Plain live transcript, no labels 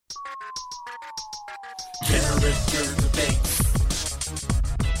Character Debates.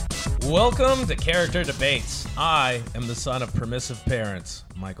 Welcome to Character Debates. I am the son of permissive parents,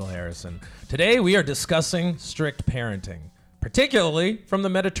 Michael Harrison. Today we are discussing strict parenting, particularly from the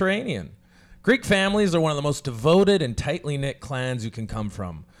Mediterranean. Greek families are one of the most devoted and tightly knit clans you can come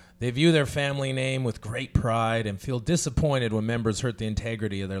from. They view their family name with great pride and feel disappointed when members hurt the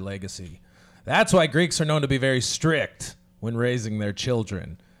integrity of their legacy. That's why Greeks are known to be very strict when raising their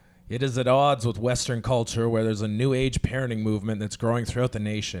children. It is at odds with Western culture, where there's a new age parenting movement that's growing throughout the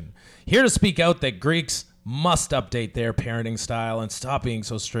nation. Here to speak out that Greeks must update their parenting style and stop being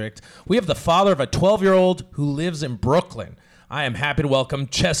so strict, we have the father of a 12-year-old who lives in Brooklyn. I am happy to welcome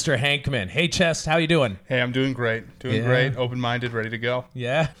Chester Hankman. Hey, Chest, how you doing? Hey, I'm doing great. Great, open-minded, ready to go.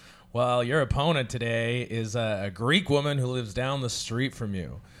 Yeah? Well, your opponent today is a Greek woman who lives down the street from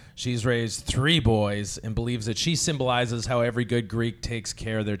you. She's raised 3 boys and believes that she symbolizes how every good Greek takes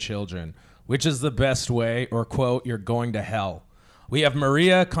care of their children. Which is the best way, or quote, you're going to hell. We have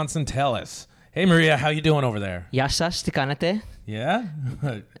Maria Constantellis. Hey Maria, how you doing over there? Γεια σας, τι κάνετε? Yeah?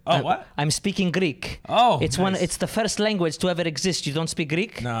 What? I'm speaking Greek. Oh, it's nice. It's the first language to ever exist. You don't speak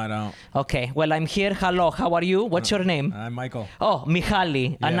Greek? No, I don't. Okay, well, I'm here. Hello, how are you? What's your name? I'm Michael. Oh,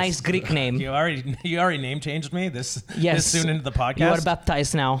 Michali, a Yes. nice Greek name. You already name changed me this Yes. soon into the podcast? You are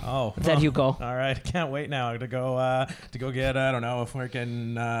baptized now. Oh. There you go. All right, I can't wait now to go get, I don't know, if we're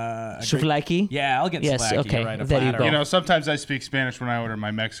getting... Souvlaki? Yeah, I'll get Yes, souvlaki. okay, You're right, a there you platter. go. You know, sometimes I speak Spanish when I order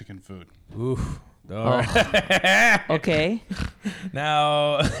my Mexican food. Oof. All right. Okay.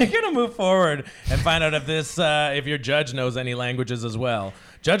 Now, you're going to move forward and find out if your judge knows any languages as well.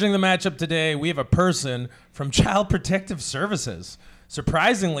 Judging the matchup today, we have a person from Child Protective Services.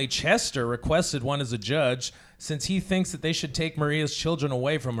 Surprisingly, Chester requested one as a judge since he thinks that they should take Maria's children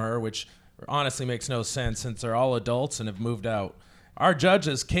away from her, which honestly makes no sense since they're all adults and have moved out. Our judge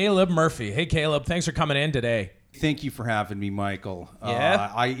is Caleb Murphy. Hey, Caleb, thanks for coming in today. Thank you for having me, Michael.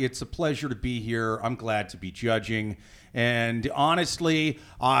 Yeah? It's a pleasure to be here. I'm glad to be judging. And honestly,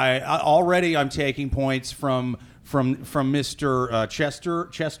 I'm taking points from Mr.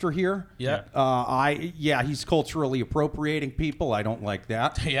 Chester here. Yeah. He's culturally appropriating people. I don't like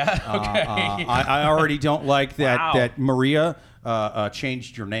that. Yeah, okay. I already don't like that Wow. that Maria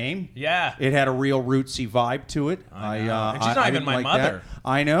changed your name. Yeah. It had a real rootsy vibe to it. I know. And she's not even didn't my like mother. that.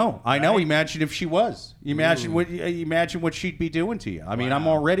 I know. Right? Imagine if she was. Imagine what she'd be doing to you. I mean, Wow. I'm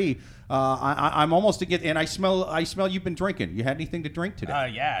already. I'm almost to get. And I smell you've been drinking. You had anything to drink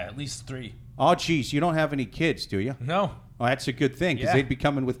today? Yeah, at least 3. Oh, geez, you don't have any kids, do you? No. Oh, that's a good thing because Yeah. they'd be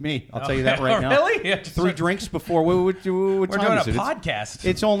coming with me. I'll Oh, tell you that right now. Really? Yeah, 3 drinks before. What We're time doing is a it? podcast.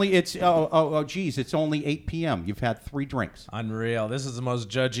 It's only 8 p.m. You've had 3 drinks. Unreal. This is the most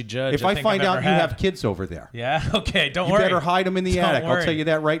judgy judge. If I think find I've out ever you had. have kids over there, Yeah? Okay, don't you worry. better hide them in the Don't attic. worry. I'll tell you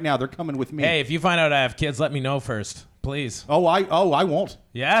that right now. They're coming with me. Hey, if you find out I have kids, let me know first, please. I won't.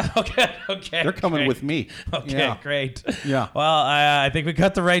 Yeah? Okay. They're coming great. with me. Okay, Yeah. great. Yeah. Well, I think we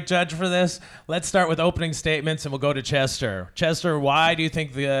got the right judge for this. Let's start with opening statements, and we'll go to Chester. Chester, why do you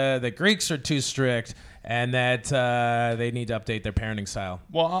think the Greeks are too strict and that they need to update their parenting style?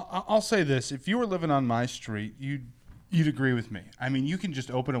 Well, I'll say this. If you were living on my street, you'd agree with me. I mean, you can just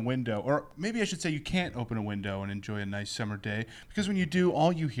open a window, or maybe I should say you can't open a window and enjoy a nice summer day, because when you do,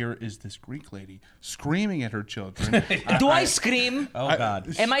 all you hear is this Greek lady screaming at her children. Do I scream? Oh,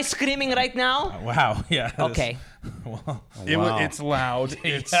 God. Am I screaming right now? Wow. Yeah. Okay. Well, It's loud.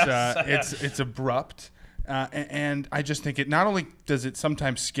 It's abrupt, and I just think it not only does it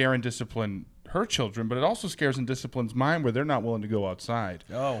sometimes scare and discipline her children, but it also scares and disciplines mine, where they're not willing to go outside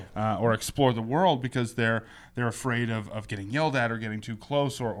or explore the world because they're afraid of getting yelled at or getting too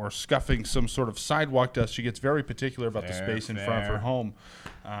close or scuffing some sort of sidewalk dust. She gets very particular about the space in front of her home.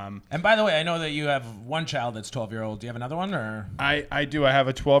 and by the way, I know that you have one child that's 12-year-old. Do you have another one, or? I do. I have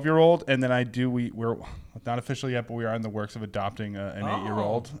a 12-year-old, and then we're not officially yet, but we are in the works of adopting an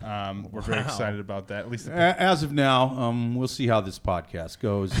 8-year-old. We're very excited about that. At least As of now, we'll see how this podcast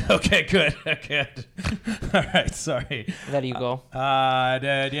goes. Okay, good. All right, sorry. There you go.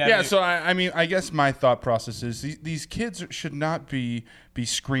 So I mean, I guess my thought process is these kids should not be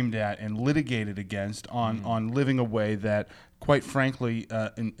screamed at and litigated against on living a way that, quite frankly,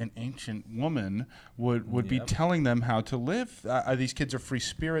 an ancient woman would be telling them how to live. These kids are free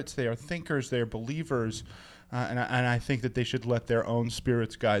spirits. They are thinkers. They are believers. And I think that they should let their own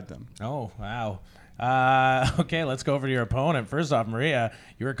spirits guide them. Oh, wow. Okay, let's go over to your opponent. First off, Maria,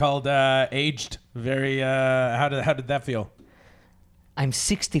 you were called aged. Very. How did that feel? I'm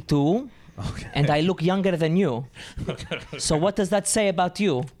 62, and I look younger than you. So what does that say about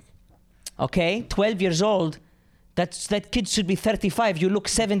you? Okay, 12 years old. That kid should be 35. You look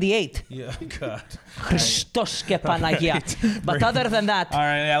 78. Yeah, God. Christos ke Panagia. But other than that, All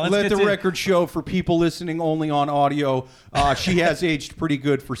right, yeah, let's Let get the to record show for people listening only on audio. She has aged pretty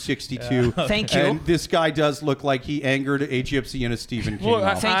good for 62. Thank you. And this guy does look like he angered a gypsy and a Stephen King. Well,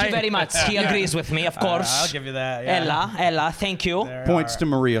 novel. thank you very much. He agrees with me, of course. I'll give you that. Yeah. Ella, thank you. Points to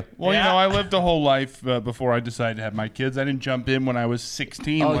Maria. Well, I lived a whole life before I decided to have my kids. I didn't jump in when I was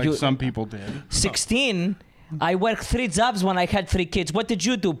 16 like some people did. 16? I worked 3 jobs when I had 3 kids. What did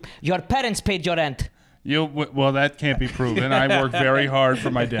you do? Your parents paid your rent. Well, that can't be proven. I worked very hard for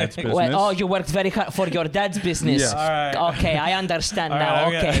my dad's business. Well, you worked very hard for your dad's business. Yes. All right. Okay, I understand All now.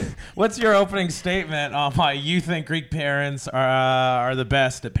 right, Okay. What's your opening statement on why you think Greek parents are the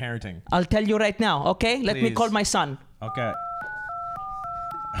best at parenting? I'll tell you right now, okay? Let me Please. call my son. Okay.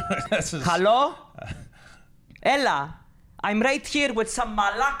 Hello? Ella, I'm right here with some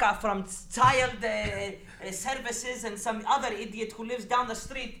malaka from child services and some other idiot who lives down the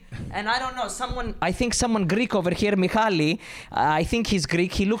street. And I don't know, I think someone Greek over here, Michali. I think he's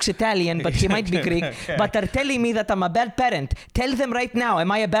Greek. He looks Italian, but he might be Greek. Okay. But they're telling me that I'm a bad parent. Tell them right now,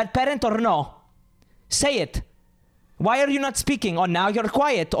 am I a bad parent or no? Say it. Why are you not speaking? Oh, now you're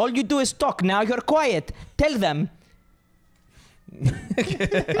quiet. All you do is talk. Now you're quiet. Tell them.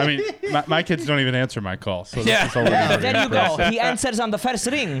 I mean, my kids don't even answer my calls. So Yeah. this is already Yeah, very there you go. impressive. He answers on the first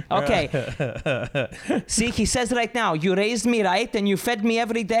ring. Okay. See, he says right now, you raised me right and you fed me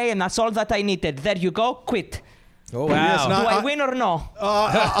every day and that's all that I needed. There you go. Quit. Oh, Yes, wow. not- Do I win or no?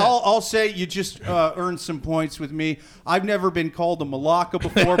 I'll say you just earned some points with me. I've never been called a malaka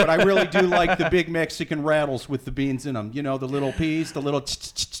before, but I really do like the big Mexican rattles with the beans in them. You know, the little piece, the little.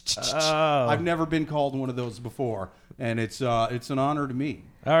 I've never been called one of those before, and it's an honor to me.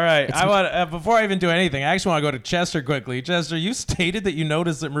 All right. I want before I even do anything, I actually want to go to Chester quickly. Chester, you stated that you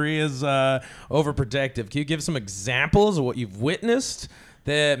noticed that Maria's overprotective. Can you give some examples of what you've witnessed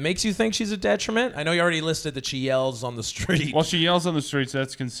that makes you think she's a detriment? I know you already listed that she yells on the street. Well, she yells on the streets.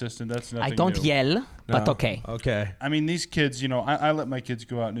 That's consistent. That's nothing I don't new. yell, but okay. Okay. I mean, these kids, I let my kids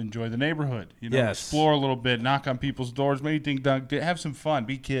go out and enjoy the neighborhood. Yes. Explore a little bit, knock on people's doors, maybe ding dong, have some fun,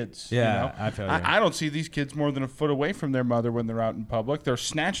 be kids. Yeah, I feel you. I don't see these kids more than a foot away from their mother when they're out in public. They're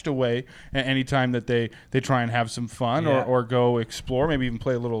snatched away any time that they try and have some fun Yeah. or go explore, maybe even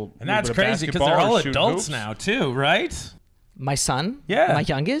play a little. And that's little bit of crazy because basketball they're all or shoot adults hoops. now too, right? My son, Yeah. my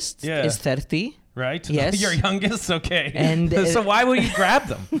youngest, Yeah. is 30. Right? Yes. Your youngest? Okay. And, so why would you grab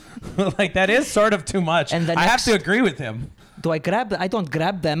them? Like, that is sort of too much. And the I have next- to agree with him. Do I grab them? I don't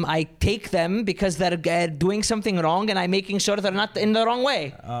grab them. I take them because they're doing something wrong and I'm making sure they're not in the wrong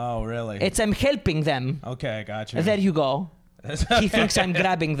way. Oh, really? I'm helping them. Okay, got you. There you go. He thinks I'm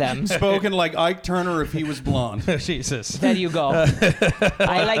grabbing them. Spoken like Ike Turner if he was blonde. Jesus. There you go.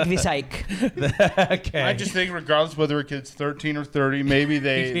 I like this Ike. Okay. I just think, regardless whether a kid's 13 or 30, maybe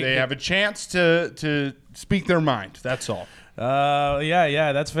they have a chance to speak their mind. That's all.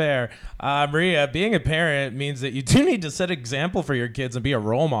 Yeah, that's fair. Maria, being a parent means that you do need to set an example for your kids and be a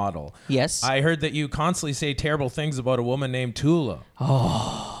role model. Yes. I heard that you constantly say terrible things about a woman named Toula.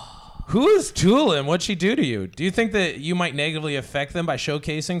 Oh. Who is Toula and what'd she do to you? Do you think that you might negatively affect them by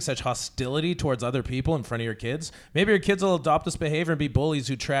showcasing such hostility towards other people in front of your kids? Maybe your kids will adopt this behavior and be bullies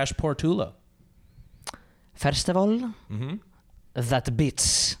who trash poor Toula. First of all, that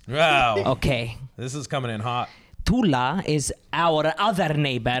beats. Wow. Okay. This is coming in hot. Toula is our other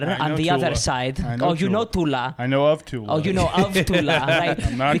neighbor I on know the Toula. other side. I know Oh, you Toula. know Toula. I know of Toula. Oh, you know of Toula, right?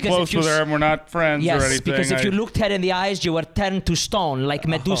 I'm not Because close if you with her, and we're not friends or Yes, anything. because if you looked her in the eyes, you were turned to stone like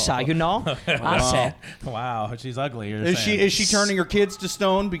Medusa, you know? Arce. Wow, she's ugly. You're Is saying. she turning her kids to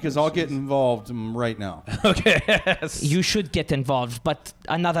stone? Because I'll get involved right now. Okay. Yes. You should get involved, but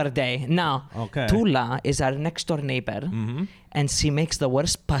another day. Now, Okay. Toula is our next door neighbor, and she makes the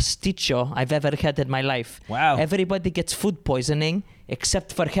worst pasticcio I've ever had in my life. Wow. Everybody gets food poisoning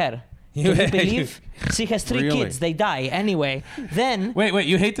except for her. You- Can you believe? She has 3 Really? kids. They die. Anyway, then... Wait,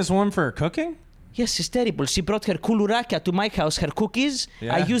 you hate this woman for her cooking? Yes, it's terrible. She brought her kuluraka to my house, her cookies.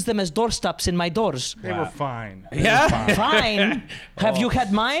 Yeah. I use them as doorstops in my doors. They were fine. Yeah? Fine. Have you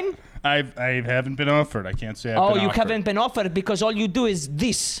had mine? I haven't been offered. I can't say I've Oh, been you offered. haven't been offered because all you do is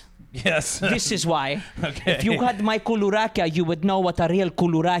this. Yes. This is why. Okay. If you had my kuluraka, you would know what a real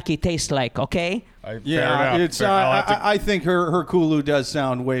kuluraki tastes like, okay? Fair Yeah, enough. it's. I'll have to- I think her Kulu does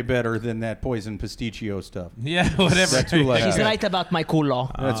sound way better than that poison pasticcio stuff. Yeah, whatever. That Toula He's has. right about my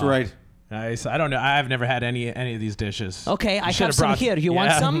kulo. That's right. Nice. I don't know. I've never had any of these dishes. Okay, I have some here. You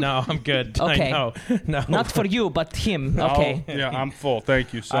want some? No, I'm good. Okay. No. Not for you, but him. Okay. Yeah, I'm full.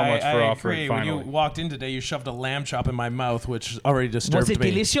 Thank you so much for offering. When you walked in today, you shoved a lamb chop in my mouth, which already disturbed me. Was it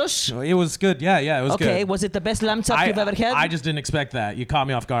delicious? It was good. Yeah, it was good. Okay, was it the best lamb chop you've ever had? I just didn't expect that. You caught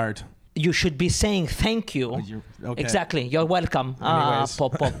me off guard. You should be saying thank you. Okay. Exactly. You're welcome.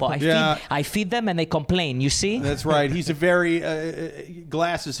 I feed them and they complain. You see? That's right. He's a very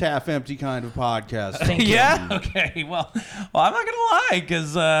glasses half empty kind of podcast. Thank you. Yeah. Okay. Well, I'm not gonna lie,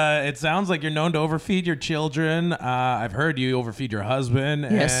 because it sounds like you're known to overfeed your children. I've heard you overfeed your husband.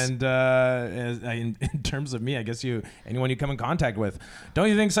 Yes. And in terms of me, I guess anyone you come in contact with. Don't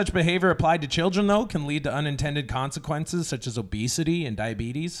you think such behavior applied to children though can lead to unintended consequences such as obesity and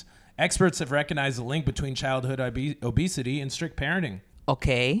diabetes? Experts have recognized the link between childhood obesity and strict parenting.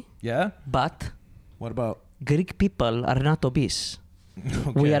 Okay. Yeah? But What about? Greek people are not obese.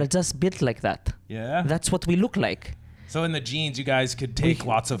 Okay. We are just built like that. Yeah? That's what we look like. So in the genes, you guys could take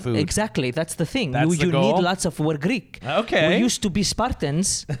lots of food. Exactly. That's the thing. That's the you goal? need lots of... We're Greek. Okay. We used to be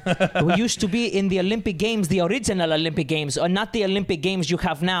Spartans. We used to be in the Olympic Games, the original Olympic Games, or not the Olympic Games you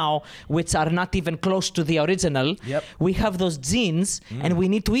have now, which are not even close to the original. Yep. We have those genes, and we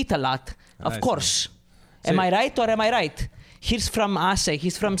need to eat a lot. Of course. Am I right or am I right? He's from Asia.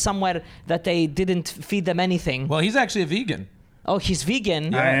 He's from somewhere that they didn't feed them anything. Well, he's actually a vegan. Oh, he's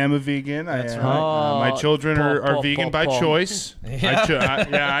vegan. I am a vegan. That's right. My children are vegan by choice.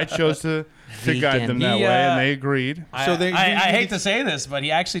 I chose to guide them that way, and they agreed. I hate to say this, but he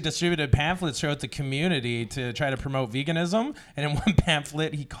actually distributed pamphlets throughout the community to try to promote veganism. And in one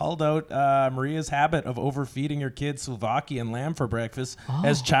pamphlet, he called out Maria's habit of overfeeding her kids Slovakian lamb for breakfast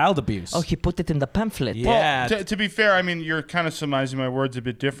as child abuse. Oh, he put it in the pamphlet. Yeah. Well, to be fair, I mean, you're kind of surmising my words a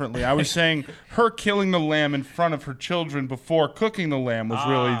bit differently. I was saying her killing the lamb in front of her children before cooking the lamb was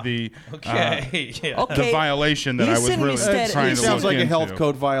really the the violation that I was really trying to look into. Sounds like a health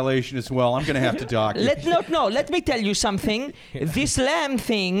code violation as well. I'm going to have to dock you. Let me tell you something. This lamb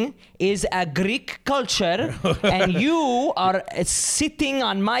thing is a Greek culture, and you are sitting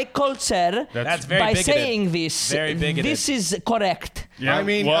on my culture That's very by bigoted. saying this. Very bigoted. This is correct. Yeah, I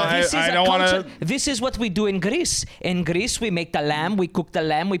mean, I don't want to. This is what we do in Greece. In Greece, we make the lamb, we cook the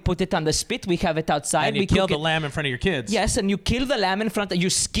lamb, we put it on the spit, we have it outside. And you we kill cook the lamb in front of your kids. Yes, and you kill the lamb in front of you,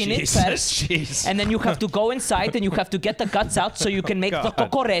 skin it first, and then you have to go inside and you have to get the guts out so you can make the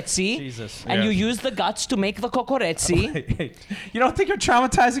kokoretsi. Jesus. And you use the guts to make the kokoretsi. You don't think you're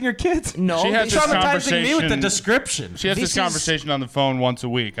traumatizing your kids? No, She has You're this traumatizing me with the conversation- description. She has this This is- conversation on the phone once a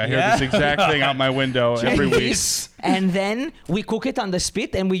week. I hear Yeah? this exact thing out my window every week. And then we cook it on the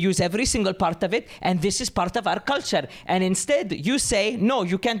spit and we use every single part of it, and this is part of our culture. And instead you say, no,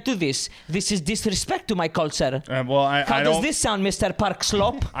 you can't do this. This is disrespect to my culture. Well, How I does don't. this sound, Mr. Park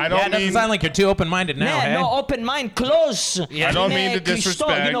Slope? I Yeah, don't it doesn't mean. sound like you're too open-minded now, Man, hey? no open mind, close. I don't mean to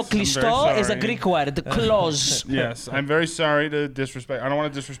disrespect. You know, I'm very klisto is a sorry. Greek word, close. Yes, I'm very sorry to disrespect. I don't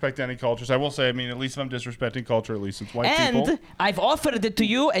want to disrespect any cultures. I will say, I mean, at least if I'm disrespecting culture, at least it's white And people. I've offered it to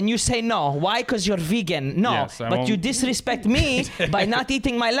you, and you say no. Why? Because you're vegan. No, Yes, I but you won't- disrespect me by not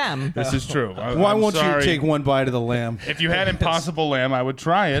eating my lamb. This is true. Why I'm won't sorry. you take one bite of the lamb? If you had Impossible Lamb, I would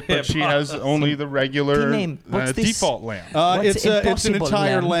try it, but she has only the regular Name. What's this? default lamb. What's It's an Impossible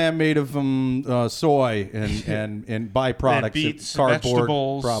entire lamb? lamb made of soy and byproducts, beets, of cardboard,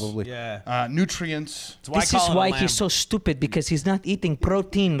 vegetables. probably. Yeah. Nutrients. That's why I This call is it a why lamb. he's so stupid, because he's not eating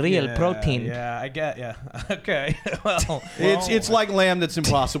protein, real protein. Yeah, I get. Yeah. Okay. Well, It's like lamb that's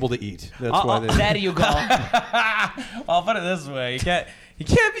impossible to eat. That's why they. There you go. I'll put it this way: you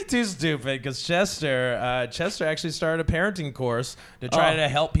can't be too stupid, because Chester actually started a parenting course to try to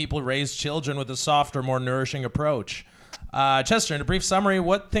help people raise children with a softer, more nourishing approach. Chester, in a brief summary,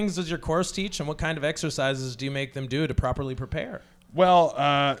 what things does your course teach, and what kind of exercises do you make them do to properly prepare?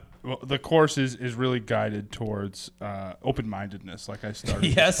 Well, the course is really guided towards open-mindedness, like I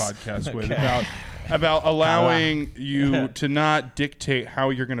started Yes. this podcast with, about allowing you to not dictate how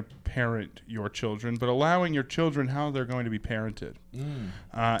you're going to parent your children, but allowing your children how they're going to be parented.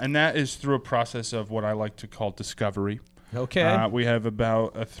 And that is through a process of what I like to call discovery. Okay. We have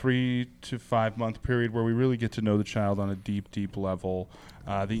about a 3 to 5 month period where we really get to know the child on a deep level,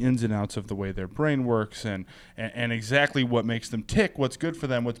 the ins and outs of the way their brain works, and exactly what makes them tick, what's good for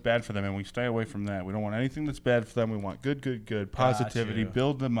them, what's bad for them, and we stay away from that. We don't want anything that's bad for them. We want good positivity,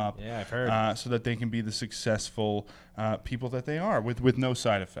 build them up, Yeah, I've heard. so that they can be the successful people that they are with no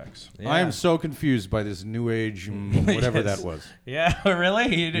side effects. Yeah. I am so confused by this new age, whatever Yes. that was. Yeah,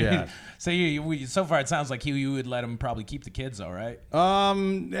 really? Yeah. So so far it sounds like you would let him probably keep the kids, though, right?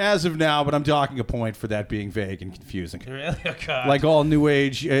 As of now, but I'm docking a point for that being vague and confusing. Really? Oh, God. Like all new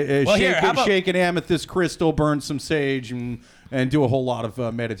Age, shake an amethyst crystal, burn some sage, and do a whole lot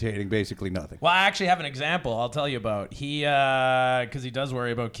of meditating, basically nothing. Well, I actually have an example I'll tell you about. Because he does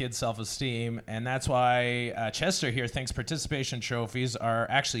worry about kids' self-esteem, and that's why Chester here thinks participation trophies are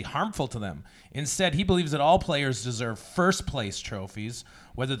actually harmful to them. Instead, he believes that all players deserve first-place trophies,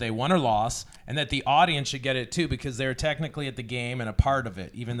 whether they won or lost, and that the audience should get it too because they're technically at the game and a part of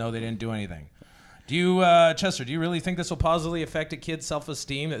it, even though they didn't do anything. Do you, Chester, do you really think this will positively affect a kid's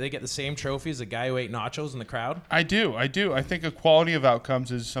self-esteem, that they get the same trophy as a guy who ate nachos in the crowd? I do. I think equality of outcomes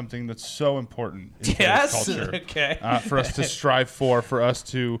is something that's so important in today's culture. Okay. For us to strive for us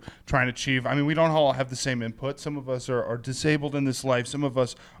to try and achieve. I mean, we don't all have the same input. Some of us are disabled in this life. Some of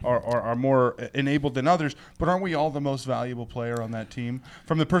us are more enabled than others. But aren't we all the most valuable player on that team?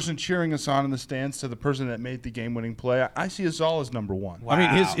 From the person cheering us on in the stands to the person that made the game-winning play, I see us all as number one. Wow. I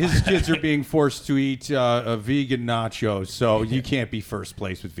mean, his kids are being forced to eat vegan nachos, so you can't be first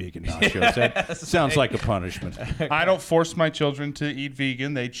place with vegan nachos. That sounds like a punishment. I don't force my children to eat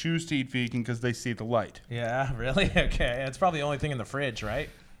vegan. They choose to eat vegan because they see the light. Yeah, really? Okay. It's probably the only thing in the fridge, right?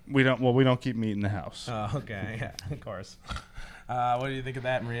 We don't keep meat in the house. Oh, okay. Yeah, of course. What do you think of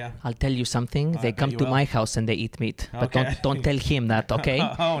that, Maria? I'll tell you something. They come to my house and they eat meat. But Okay. don't tell him that, okay?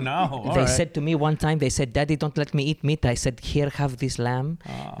 Oh, no. All They right. said to me one time, they said, Daddy, don't let me eat meat. I said, here, have this lamb.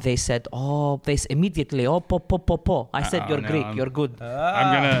 They said, immediately, po. I said, you're no, Greek, I'm- you're good.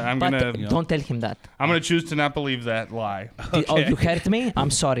 I'm But gonna don't tell him that. I'm gonna choose to not believe that lie. Oh, you hurt me?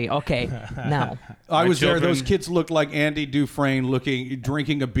 I'm sorry. Okay, now. I My was there. Those children- kids looked like Andy Dufresne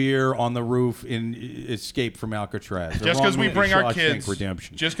drinking a beer on the roof in Escape from Alcatraz. Just because we bring our Shawshank kids,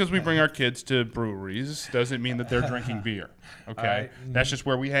 Redemption. just because we bring our kids to breweries doesn't mean that they're drinking beer. Okay, right. that's just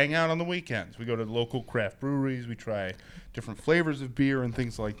where we hang out on the weekends. We go to local craft breweries. We try different flavors of beer and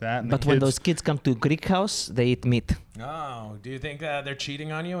things like that. And But when those kids come to Greek house, they eat meat. Oh, do you think they're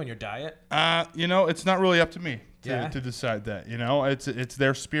cheating on you and your diet? it's not really up to me Yeah. to decide that. It's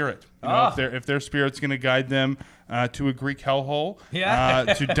their spirit. If their spirit's going to guide them to a Greek hellhole,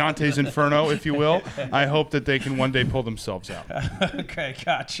 to Dante's Inferno, if you will, I hope that they can one day pull themselves out. Okay,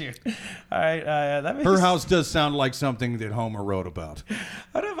 got you. All right, that makes Her house does sound like something that Homer wrote about.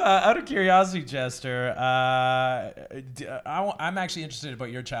 Out of curiosity, Chester, I'm actually interested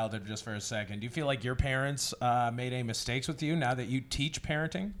about your childhood just for a second. Do you feel like your parents made any mistakes with you now that you teach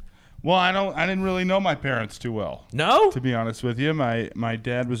parenting? Well, I didn't really know my parents too well. No? To be honest with you, my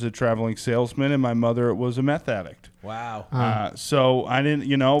dad was a traveling salesman and my mother was a meth addict. Wow. So I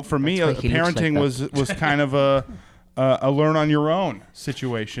didn't, for me, That's why he looks parenting like was kind of a learn on your own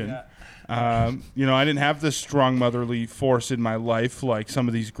situation. Yeah. I didn't have this strong motherly force in my life like some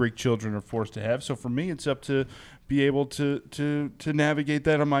of these Greek children are forced to have. So for me, it's up to be able to navigate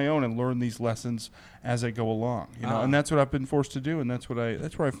that on my own and learn these lessons as I go along. And that's what I've been forced to do, and that's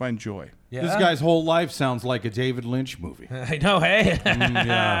where I find joy. Yeah. This guy's whole life sounds like a David Lynch movie. I know, hey.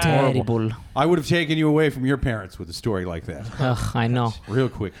 Yeah, Terrible. I would have taken you away from your parents with a story like that. Ugh, I know. Real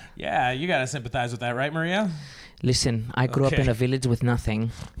quick. Yeah, you got to sympathize with that, right, Maria? Listen, I grew up in a village with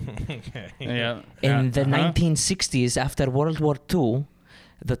nothing. Okay. Yeah. In the 1960s, after World War II,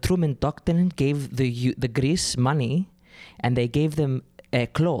 the Truman Doctrine gave the Greece money, and they gave them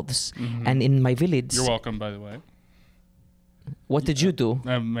clothes. Mm-hmm. And in my village, You're welcome, by the way. what did you do?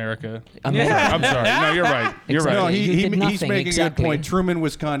 America. America. I'm sorry. No, you're right. You're Exactly. No, right. You did he's nothing, making exactly. a point. Truman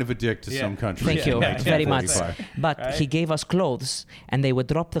was kind of a dick to some countries. Thank you Yeah, very much. 1945. But he gave us clothes, and they would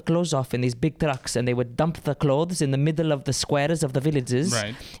drop the clothes off in these big trucks, and they would dump the clothes in the middle of the squares of the villages.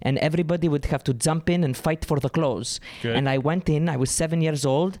 Right. And everybody would have to jump in and fight for the clothes. Good. And I went in, I was 7 years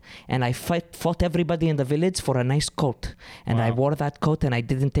old, and I fought everybody in the village for a nice coat. And I Wow. wore that coat, and I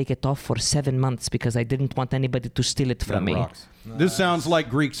didn't take it off for 7 months because I didn't want anybody to steal it from That me. rocks. This sounds like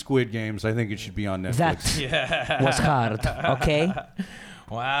Greek Squid Games. I think it should be on Netflix. That was hard, okay?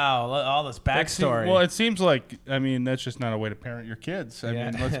 Wow, all this backstory. Well, it seems like, that's just not a way to parent your kids. I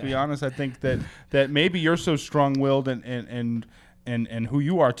mean, let's be honest. I think that maybe you're so strong-willed and who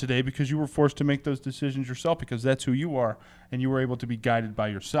you are today because you were forced to make those decisions yourself because that's who you are, and you were able to be guided by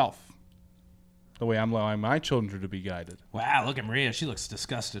yourself. The way I'm allowing my children to be guided. Wow, look at Maria. She looks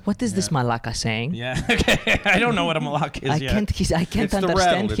disgusted. What is this Malaka saying? Yeah, okay. I don't know what a malak is I yet. can't It's the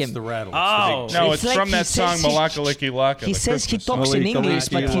understand rattle. him. It's the rattle. Oh. No, It's it's like from he that song says he- Malaka Licky Laka. He the says he Christmas talks song. in Malika,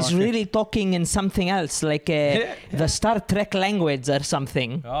 English, Malika, but he's Malika. really talking in something else, like the Star Trek language or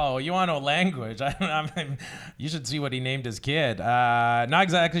something. Oh, you want to know language? You should see what he named his kid. Not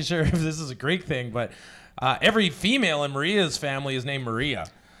exactly sure if this is a Greek thing, but every female in Maria's family is named Maria.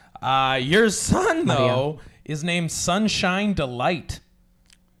 Your son, though, is named Sunshine Delight.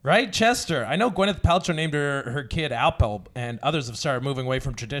 Right, Chester. I know Gwyneth Paltrow named her kid Alpel, and others have started moving away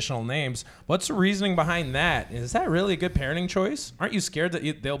from traditional names. What's the reasoning behind that? Is that really a good parenting choice? Aren't you scared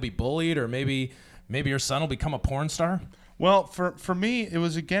that they'll be bullied, or maybe your son will become a porn star? Well, for me, it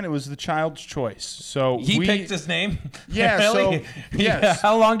was the child's choice. So he picked his name. Yeah. Really? So yes. Yeah.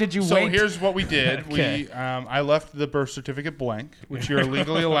 How long did you wait? So here's what we did. Okay. I left the birth certificate blank, which you're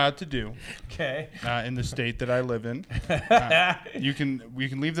legally allowed to do. Okay. In the state that I live in, we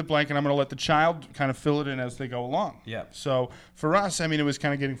can leave the blank, and I'm going to let the child kind of fill it in as they go along. Yeah. So for us, I mean, it was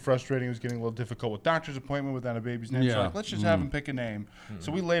kind of getting frustrating. It was getting a little difficult with doctor's appointment without a baby's name. Yeah. So let's just have him pick a name.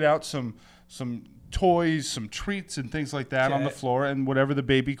 So we laid out some toys, some treats, and things like that on the floor, and whatever the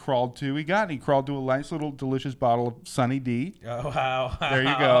baby crawled to, he got. And he crawled to a nice little delicious bottle of Sunny D. Oh, wow. There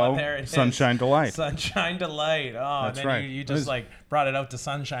you go. There it Sunshine is. Delight. Sunshine Delight. Oh, That's and then right. you just like brought it out to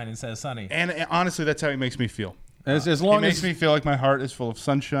Sunshine instead of Sunny. And honestly, that's how he makes me feel. As long it as makes me feel like my heart is full of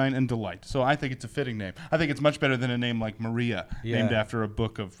sunshine and delight. So I think it's a fitting name. I think it's much better than a name like Maria, named after a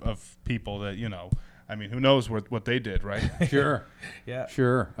book of people that, I mean, who knows what they did, right? Sure. Yeah.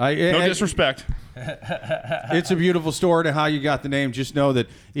 Sure. No disrespect. It's a beautiful story to how you got the name. Just know that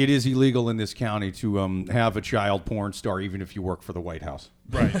it is illegal in this county to have a child porn star, even if you work for the White House.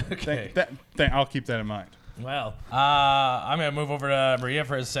 Right. Okay. I'll keep that in mind. Well, I'm going to move over to Maria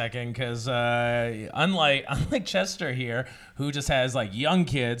for a second because unlike Chester here, who just has like young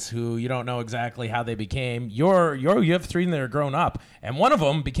kids who you don't know exactly how they became, you have 3 that are grown up, and one of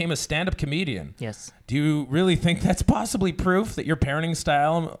them became a stand-up comedian. Yes. Do you really think that's possibly proof that your parenting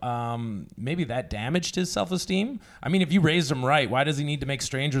style maybe that damaged his self-esteem? I mean, if you raised him right, why does he need to make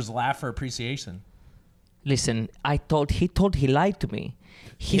strangers laugh for appreciation? Listen, he lied to me.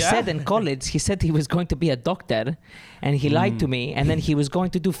 He said in college, he said he was going to be a doctor, and he lied to me, and then he was going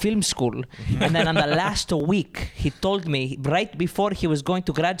to do film school. And then on the last week, he told me, right before he was going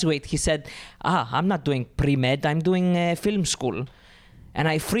to graduate, he said, I'm not doing pre-med, I'm doing film school. And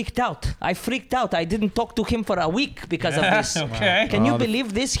I freaked out. I didn't talk to him for a week because of this. Okay. Can you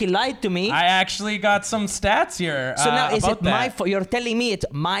believe this? He lied to me. I actually got some stats here. So now is it my fault? fault? You're telling me it's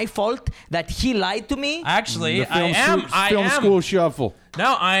my fault that he lied to me? Actually, Film school shuffle.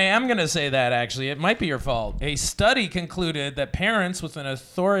 No, I am going to say that, actually. It might be your fault. A study concluded that parents with an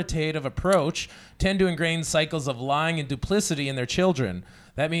authoritative approach tend to ingrain cycles of lying and duplicity in their children.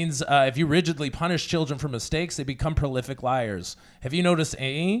 That means if you rigidly punish children for mistakes, they become prolific liars. Have you noticed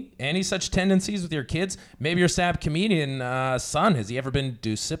any such tendencies with your kids? Maybe your stand-up comedian son, has he ever been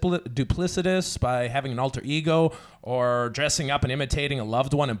duplicitous by having an alter ego or dressing up and imitating a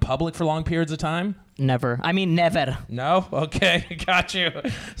loved one in public for long periods of time? Never. I mean, never. No? Okay, got you.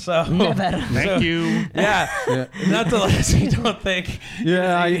 So Never. Thank you. Yeah. Nonetheless, you don't think...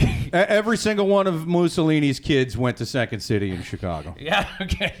 Yeah, every single one of Mussolini's kids went to Second City in Chicago. Yeah,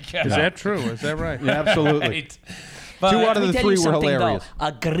 okay. Is that true? Is that right? Yeah, absolutely. Right. But 2 out of Let me the tell 3 you were something, hilarious. though.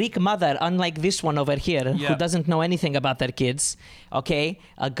 A Greek mother, unlike this one over here, Yeah. who doesn't know anything about their kids, okay?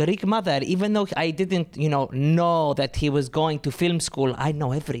 A Greek mother, even though I didn't, know that he was going to film school, I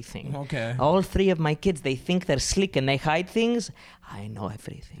know everything. Okay. All 3 of my kids, they think they're slick and they hide things. I know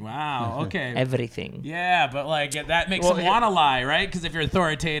everything. Wow, okay. Everything. Yeah, but like that makes them want to lie, right? Because if you're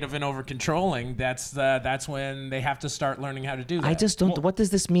authoritative and over-controlling, that's when they have to start learning how to do that. I just don't. What does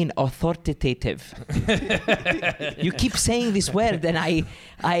this mean? Authoritative. You keep saying this word, and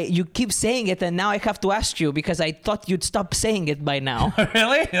you keep saying it, and now I have to ask you because I thought you'd stop saying it by now.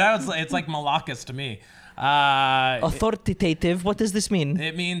 Really? It's like Malakas to me. Authoritative. What does this mean?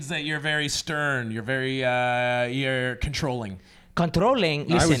 It means that you're very stern. You're very you're controlling. Controlling.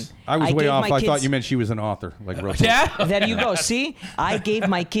 Listen, I was way gave off. my I thought kids- you meant she was an author, like Russell. Yeah. There you go. See, I gave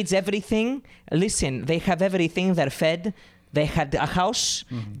my kids everything. Listen, they have everything. They're fed. They had a house.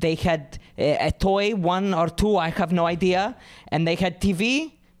 Mm-hmm. They had a toy, 1 or 2. I have no idea. And they had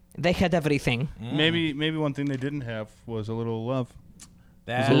TV. They had everything. Maybe one thing they didn't have was a little love.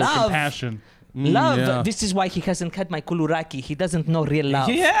 That- A little Love. compassion. Love. yeah. This is why he hasn't had my kuluraki. He doesn't know real love.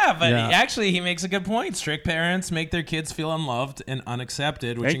 Yeah, but Yeah. actually he makes a good point. Strict parents make their kids feel unloved and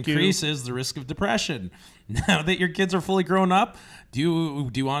unaccepted, which Thank you. increases the risk of depression. Now that your kids are fully grown up,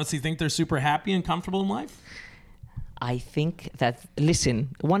 do you honestly think they're super happy and comfortable in life? I think that,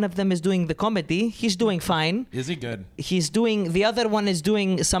 listen, one of them is doing the comedy. He's doing fine. Is he good? The other one is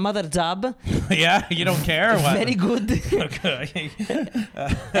doing some other job. Yeah, you don't care? What? Very good. Okay.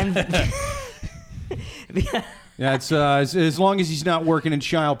 And Yeah, it's as long as he's not working in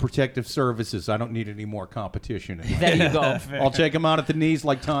child protective services, I don't need any more competition. There you go. I'll take him out at the knees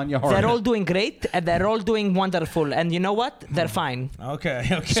like Tanya Harding. They're all doing great, and they're all doing wonderful. And you know what? They're fine. Okay.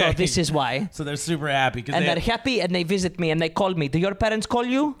 So this is why. So they're super happy. And they're happy, and they visit me, and they call me. Do your parents call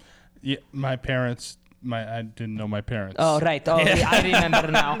you? Yeah, my parents. I didn't know my parents. Oh, right. Oh, yeah, I remember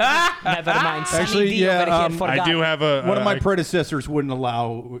now. Never mind. Actually, Sunny D over here forgot. I do have one of my predecessors wouldn't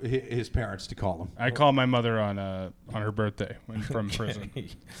allow his parents to call him. I call my mother on her birthday when from prison.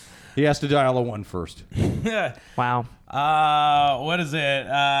 He has to dial a 1 first. Wow. What is it?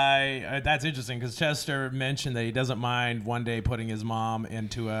 That's interesting because Chester mentioned that he doesn't mind one day putting his mom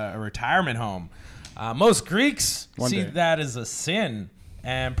into a retirement home. Most Greeks see that as a sin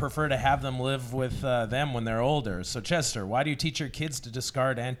and prefer to have them live with them when they're older. So, Chester, why do you teach your kids to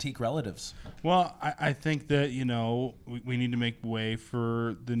discard antique relatives? Well, I think that, we need to make way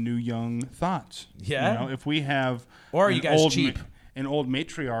for the new young thoughts. Yeah? If we have or are you guys cheap? An old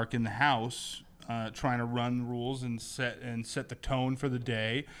matriarch in the house trying to run rules and set the tone for the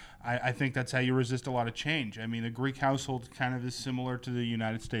day, I think that's how you resist a lot of change. I mean, the Greek household kind of is similar to the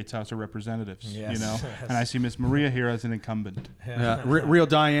United States House of Representatives, Yes. And I see Miss Maria here as an incumbent. Real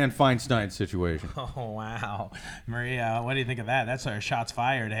Dianne Feinstein situation. Oh, wow. Maria, what do you think of that? That's our shots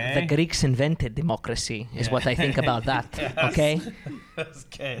fired, hey? The Greeks invented democracy, is what I think about that. Yes. Okay?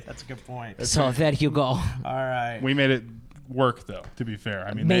 Okay, that's a good point. So there you go. All right. We made it work, though, to be fair.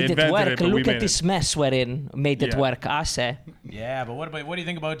 I mean, made they it invented work. it, but Look at this mess we're in. Made it work, I say. Yeah, but what do you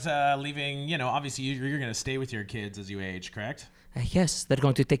think about leaving, obviously you're going to stay with your kids as you age, correct? Yes, they're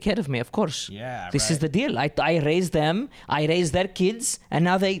going to take care of me, of course. Yeah, This is the deal. I raise them, I raise their kids, and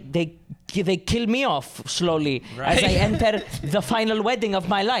now they kill me off slowly as I enter the final wedding of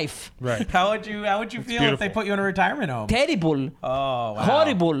my life. Right. How would you feel if they put you in a retirement home? Terrible. Oh, wow.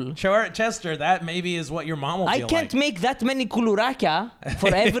 Horrible. Sure, Chester, that maybe is what your mom will feel I can't make that many kuluraka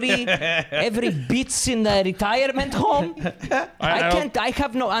for every bits in the retirement home.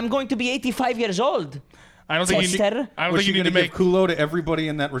 I'm going to be 85 years old. I don't think you need to make kulo to everybody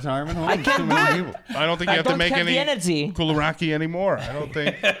in that retirement home. I can't do it. I don't think you have to make any energy. Kuluraki anymore. I don't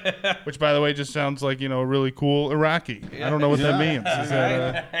think. Which, by the way, just sounds like a really cool Iraqi. I don't know what that means. Is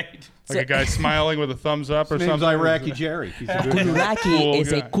that like a guy smiling with a thumbs up or His something? name's Iraqi Jerry. He's a good Kuluraki cool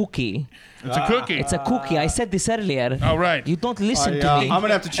is guy. a cookie. It's a cookie. It's a cookie. I said this earlier. Oh, right. You don't listen to me. I'm going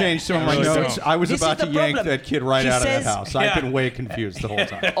to have to change some of my Really notes. I was This about is to the yank problem. that kid right He out of says- that house. I've been way confused the whole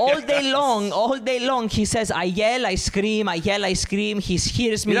time. all day long, he says, I yell, I scream, I yell, I scream. He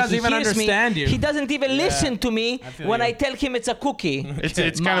hears me. He doesn't even hears understand me. you. He doesn't even listen to me feel when you. I tell him it's a cookie.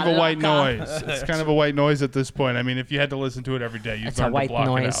 It's kind of a white Malaka. noise. It's kind of a white noise at this point. I mean, if you had to listen to it every day, you'd It's a learn to white block it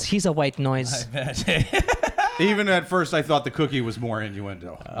noise. out. He's a white noise. Even at first, I thought the cookie was more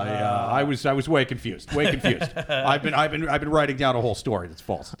innuendo. I was way confused. Way confused. I've been writing down a whole story that's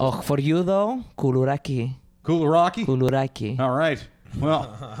false. Oh, for you though, kuluraki. Kuluraki? Kuluraki. All right. Well,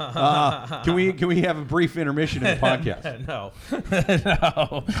 can we have a brief intermission in the podcast? No.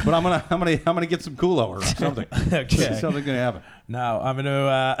 But I'm gonna get some kulo or something. Okay. Something's gonna happen. No, I'm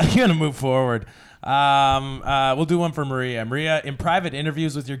gonna move forward. We'll do one for Maria. Maria, in private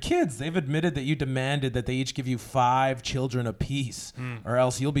interviews with your kids, they've admitted that you demanded that they each give you 5 children apiece, or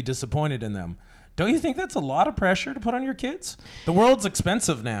else you'll be disappointed in them. Don't you think that's a lot of pressure to put on your kids? The world's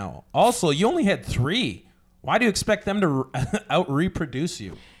expensive now. Also, you only had 3. Why do you expect them to out-reproduce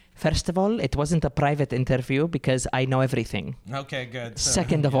you? First of all, it wasn't a private interview because I know everything. Okay, good. So,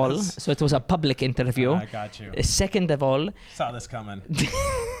 Second of all, so it was a public interview. I got you. Second of all, Saw this coming.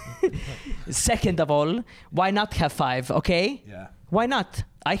 why not have 5, okay? Yeah. Why not?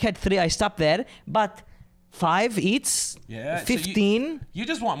 I had 3, I stopped there, but 5 eats, Yeah. so 15. you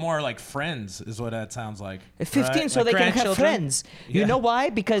just want more like friends, is what that sounds like. 15 right? so Like they can have grandchildren? friends. Yeah. You know why?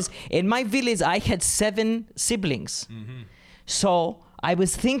 Because in my village, I had 7 siblings. Mm-hmm. So I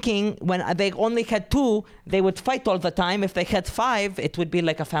was thinking when they only had 2, they would fight all the time. If they had 5, it would be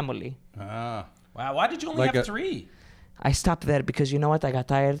like a family. Wow. Why did you only Like have a- 3? I stopped there because you know what? I got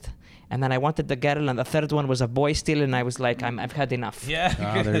tired. And then I wanted the girl, and the third one was a boy still, and I was like, I've had enough. Yeah.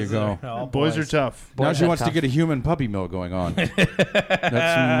 there you go. All Boys are tough. Now Boys she are wants to tough. get a human puppy mill going on.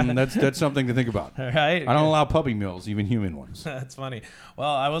 That's something to think about. Right? I don't allow puppy mills, even human ones. That's funny.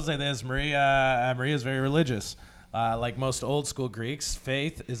 Well, I will say this: Maria's very religious. Like most old school Greeks,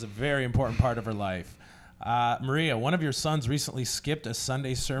 faith is a very important part of her life. Maria, one of your sons recently skipped a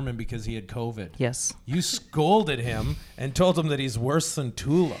Sunday sermon because he had COVID. Yes. You scolded him and told him that he's worse than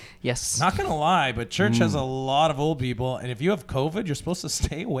Toula. Yes. Not going to lie, but church has a lot of old people, and if you have COVID, you're supposed to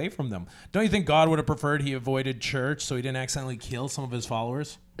stay away from them. Don't you think God would have preferred he avoided church so he didn't accidentally kill some of his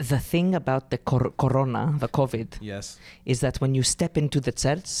followers? The thing about the corona, the COVID, Yes. is that when you step into the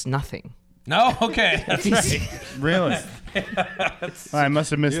church, nothing. No? Okay. That's right. Really? I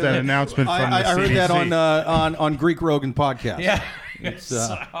must have missed that announcement from the I heard CDC. that on Greek Rogan podcast. Yeah. It's,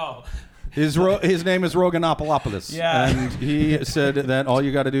 So, his name is Roganopoulos. Yeah. And he said that all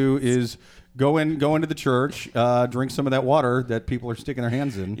you got to do is go into the church, drink some of that water that people are sticking their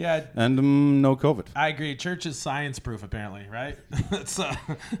hands in, Yeah. and no COVID. I agree. Church is science-proof, apparently, right? So,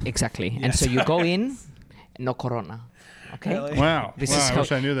 Exactly. And so you go in, no corona. Okay? Really? Wow. This Wow, is I how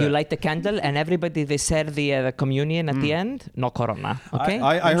wish I knew that. you light the candle, and everybody, they serve the communion at the end, no corona. Okay?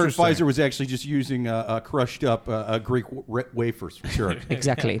 I heard Interesting. Pfizer was actually just using crushed up Greek wafers for sure.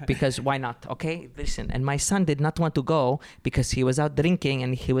 Exactly, because why not? Okay, listen. And my son did not want to go because he was out drinking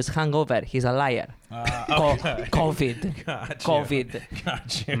and he was hungover. He's a liar. COVID. Got you. COVID.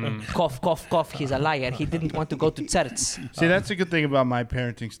 Got you. Cough, cough, cough. He's a liar. He didn't want to go to church. See, that's a good thing about my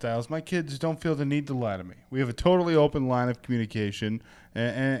parenting styles. My kids don't feel the need to lie to me. We have a totally open line of communication,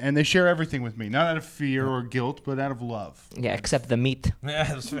 and they share everything with me, not out of fear or guilt, but out of love. Yeah, except the meat. Yeah,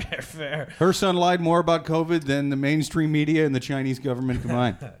 that's fair. Her son lied more about COVID than the mainstream media and the Chinese government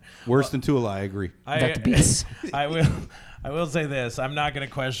combined. Worse than Toula, I agree. That beats. I will say this. I'm not going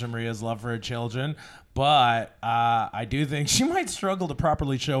to question Maria's love for her children, but I do think she might struggle to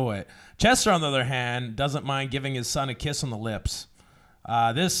properly show it. Chester, on the other hand, doesn't mind giving his son a kiss on the lips.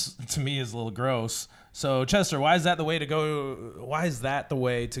 This, to me, is a little gross. So, Chester, why is that the way to go? Why is that the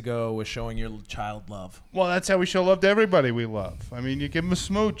way to go with showing your child love? Well, that's how we show love to everybody we love. I mean, you give them a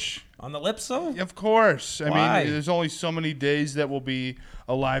smooch. On the lips, though? Of course. I Why? mean, there's only so many days that we'll be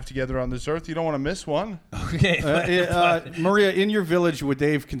alive together on this earth. You don't want to miss one. Okay. Maria, in your village, would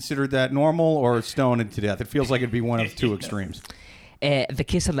they have considered that normal or stoned to death? It feels like it'd be one of two extremes. The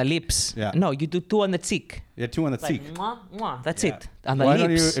kiss on the lips. Yeah. No, you do two on the cheek. Yeah, two on the Like, cheek. mwah, mwah. That's Yeah. it. On the Why don't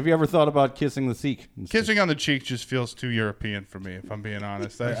you? lips. Have you ever thought about kissing the cheek? Kissing on the cheek just feels too European for me, if I'm being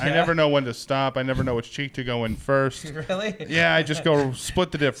honest. I Yeah. never know when to stop. I never know which cheek to go in first. Really? Yeah, I just go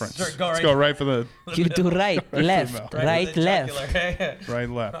split the difference. Sure, go Let's right- go right for the You do right, left, mouth. right, the left. jugular. right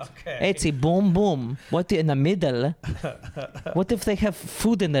left. Okay. It's a boom, boom. What in the middle? What if they have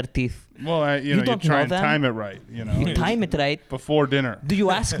food in their teeth? Well, you don't try know and them. time it right. You know, You time it right. before dinner. Do you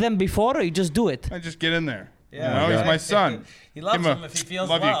ask them before or you just do it? I just get in there. Yeah. You know, he's my son. He loves Give him him a- if he feels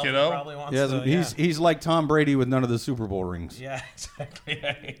love love. you, kiddo. He probably wants Yeah, to, he's like Tom Brady with none of the Super Bowl rings. Yeah,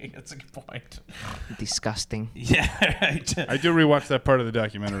 exactly. That's a good point. Disgusting. Yeah, right. I do rewatch that part of the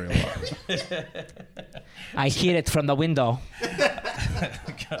documentary a lot. I hear it from the window.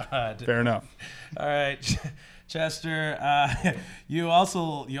 God. Fair enough. All right, Chester. You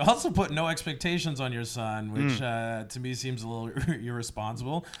also put no expectations on your son, which to me seems a little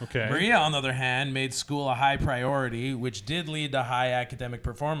irresponsible. Okay. Maria, on the other hand, made school a high priority, which did lead to high academic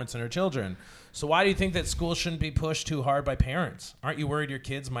performance in her children. So why do you think that school shouldn't be pushed too hard by parents? Aren't you worried your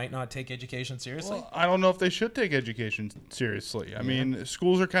kids might not take education seriously? Well, I don't know if they should take education seriously. I mean,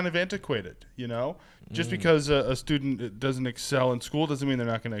 schools are kind of antiquated, you know? Just because a student doesn't excel in school doesn't mean they're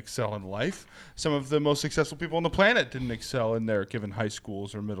not going to excel in life. Some of the most successful people on the planet didn't excel in their given high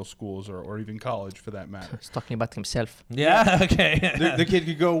schools or middle schools or even college for that matter. He's talking about himself. Yeah. Okay. The kid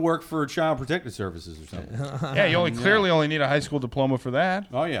could go work for Child Protective Services or something. Yeah, you clearly only need a high school diploma for that.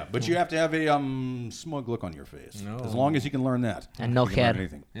 Oh yeah, but you have to have a smug look on your face. No. As long as you can learn that. And no You can learn hair.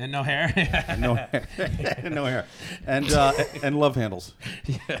 anything. And no hair. And no hair. No hair. And love handles.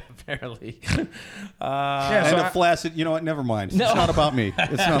 Yeah, apparently. Yeah, And so a flaccid. You know what? Never mind. No. It's not about me.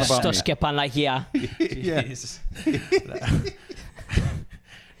 It's not about Sto me. skepala here. Yeah. Jeez.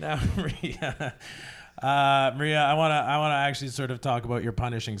 Now, Maria, I want to actually sort of talk about your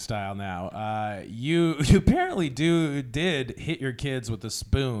punishing style now. You apparently did hit your kids with a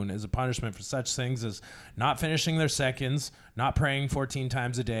spoon as a punishment for such things as not finishing their seconds, not praying 14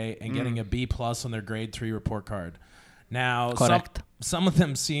 times a day, and getting a B+ on their grade 3 report card. Now, Correct. some of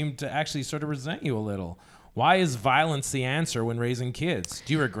them seem to actually sort of resent you a little. Why is violence the answer when raising kids?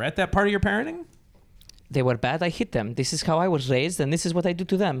 Do you regret that part of your parenting? They were bad. I hit them. This is how I was raised, and this is what I do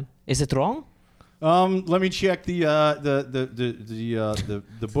to them. Is it wrong? Let me check the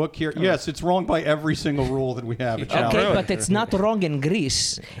book here. Yes, it's wrong by every single rule that we have. At Child Okay, really? but it's not wrong in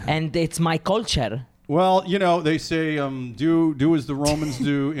Greece, and it's my culture. Well, they say do as the Romans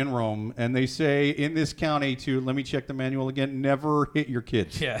do in Rome, and they say in this county let me check the manual again, never hit your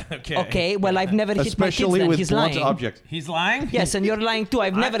kids. Yeah, okay. Okay, well, I've never hit my kids Especially then. with He's blunt lying. objects. He's lying? Yes, and you're lying too.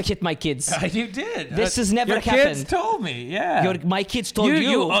 I've never hit my kids. You did. This has never your happened. Kids told me, yeah. My kids told you.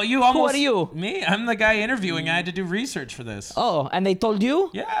 You Who almost, are you? Me? I'm the guy interviewing. I had to do research for this. Oh, and they told you?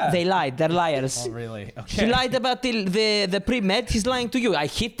 Yeah. They lied. They're liars. Oh, really? Okay. She lied about the pre-med. He's lying to you. I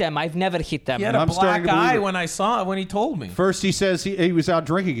hit them. I've never hit them. He had a I'm starting black to believe eye it. when he told me. First he says he was out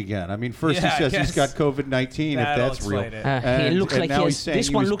drinking again. I mean, first Yeah, I he says he's guess. got COVID-19, if That'll that's real. explain it. And- he looks and like now he he's has. saying This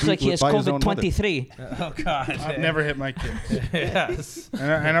he one was looks beat like he has by his own mother. COVID-23. Oh, God. I've never hit my kids, Yes.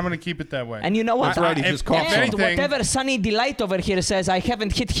 and I'm going to keep it that way. And you know what? That's right, he just coughs And on whatever Sunny Delight over here says, I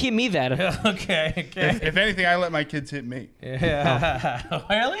haven't hit him either. Okay. If anything, I let my kids hit me. Yeah.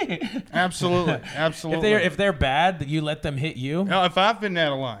 Really? Absolutely, absolutely. If they're bad, you let them hit you? No, if I've been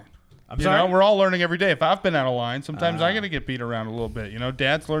out of line. I'm sorry? We're all learning every day. If I've been out of line, sometimes I got to get beat around a little bit.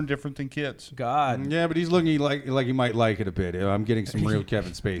 Dads learn different than kids. God. Yeah, but he's looking like he might like it a bit. I'm getting some real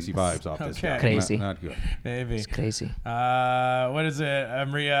Kevin Spacey vibes off this Okay. guy. Crazy. Not good. Maybe. It's crazy. What is it,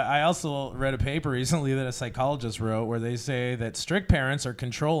 Maria? I also read a paper recently that a psychologist wrote where they say that strict parents are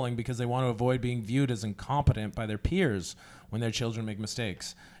controlling because they want to avoid being viewed as incompetent by their peers when their children make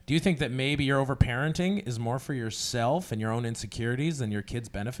mistakes. Do you think that maybe your overparenting is more for yourself and your own insecurities than your kids'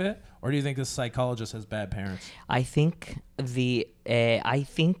 benefit? Or do you think this psychologist has bad parents? I think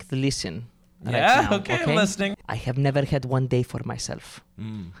listen. Yeah? Right now, Okay, I'm listening. I have never had one day for myself.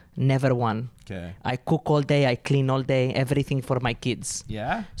 Never one. Okay. I cook all day, I clean all day, everything for my kids.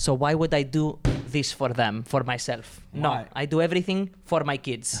 Yeah? So why would I do this for them, for myself? Why? No, I do everything for my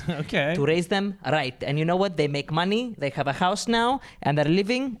kids. Okay. To raise them right. And you know what? They make money, they have a house now, and they're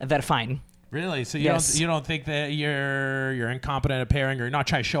living, they're fine. Really? So Yes. you don't think that you're incompetent at parenting, or you're not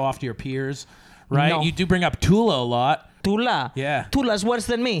trying to show off to your peers, right? No. You do bring up Toula a lot, Toula. Yeah. Toula's worse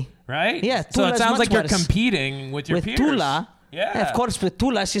than me. right? Yeah, So it Toula's sounds much like you're worse. competing with your With peers. Toula. Yeah. Of course, with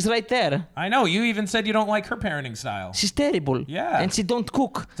Toula, she's right there. I know. You even said you don't like her parenting style. She's terrible. Yeah. And she don't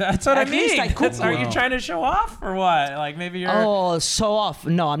cook. That's what At I mean. least I cook. Are you trying to show off or what? Like maybe you're. Oh, show off.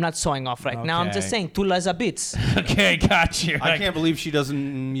 No, I'm not showing off right now. I'm just Okay. saying Toula's a bitch. Okay, got you. I can't believe she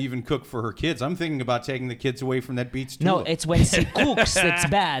doesn't even cook for her kids. I'm thinking about taking the kids away from that beach. No, it's when she cooks, it's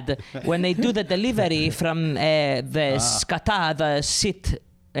bad. When they do the delivery from the skata, the sit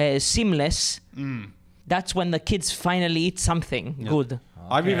seamless, that's when the kids finally eat something good.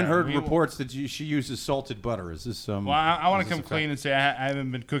 I've even heard we- reports that she uses salted butter. Is this Well, I want to come clean and say I haven't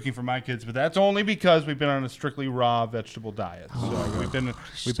been cooking for my kids, but that's only because we've been on a strictly raw vegetable diet. So we've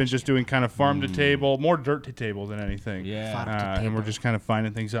been just doing kind of farm to table, more dirt to table than anything. Yeah. Farm to And we're table. just kind of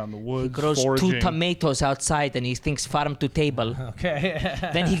finding things out in the woods, Grows foraging. 2 tomatoes outside and he thinks farm to table. Okay.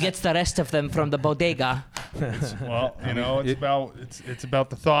 Then he gets the rest of them from the bodega. Well, it's about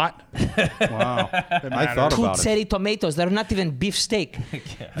the thought. wow? that I thought matters. Two about it. cherry tomatoes. They're not even beef steak.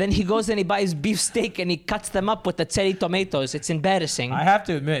 Then he goes and he buys beef steak and he cuts them up with the cherry tomatoes. It's embarrassing. I have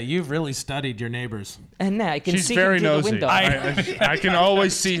to admit, you've really studied your neighbors. And I can She's see very him through nosy. the window. I can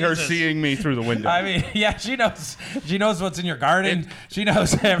always see her seeing me through the window. I mean, yeah, she knows. She knows what's in your garden. She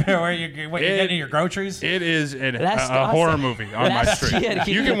knows everywhere what you're getting your groceries. It is Last- a horror movie on my last street. year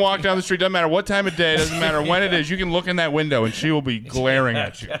he- You can walk down the street, doesn't matter what time of day, doesn't matter when it is. You can look in that window and she will be glaring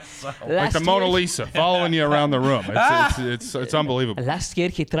at you, like Last the Mona year- Lisa, following you around the room. It's unbelievable. Last year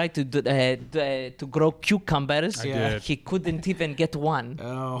he tried to grow cucumbers. did. He couldn't even get one.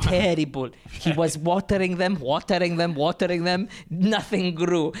 Oh. Terrible. He was watering them. Nothing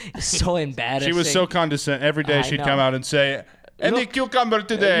grew. So embarrassing. She was so condescending. Every day I she'd know. come out and say, "Any cucumber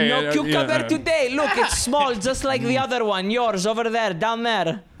today?" No cucumber today. Look, it's small, just like the other one. Yours over there, down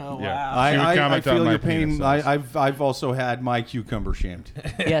there. Oh, Yeah. wow. She would I comment on feel my your pain. penis size. I've also had my cucumber shamed.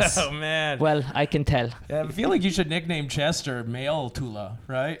 Yes. Oh, man. Well, I can tell. I feel like you should nickname Chester Male Toula,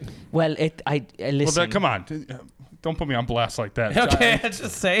 right? Well, I Well, listen. come on. Don't put me on blast like that. Okay, I'm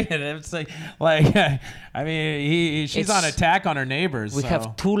just saying it. It's like I mean, she's It's- on attack on her neighbors. We so.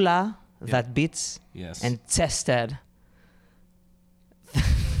 have Toula that beats, Yes. and Chester.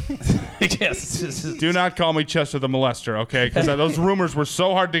 yes. Do not call me Chester the molester, okay? Because those rumors were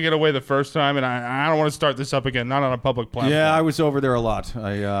so hard to get away the first time, and I don't want to start this up again. Not on a public platform. Yeah, I was over there a lot. We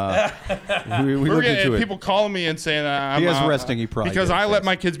We're looked getting into it. people calling me and saying He has resting, he probably because did, I let thanks.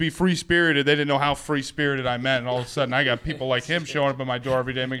 my kids be free spirited. They didn't know how free spirited I meant, and all of a sudden I got people like him showing up at my door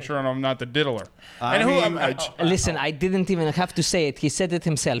every day, make sure I'm not the diddler. Listen, I didn't even have to say it. He said it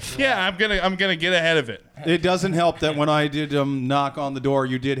himself. Yeah, I'm gonna get ahead of it. It doesn't help that when I did knock on the door,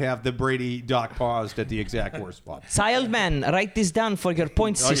 you did have the Brady Doc paused at the exact worst spot. Childman, write this down for your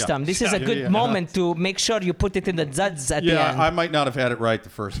point system. This is a good moment to make sure you put it in the zuds at the end. Yeah, I might not have had it right the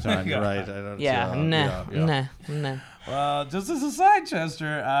first time. You're right. I don't, Nah. Well, just as a side,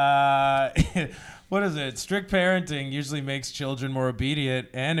 Chester, what is it? Strict parenting usually makes children more obedient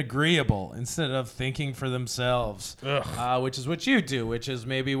and agreeable instead of thinking for themselves, which is what you do, which is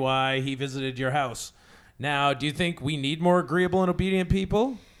maybe why he visited your house. Now, do you think we need more agreeable and obedient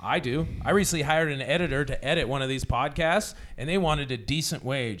people? I do. I recently hired an editor to edit one of these podcasts, and they wanted a decent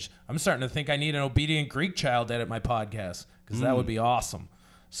wage. I'm starting to think I need an obedient Greek child to edit my podcast, because that would be awesome.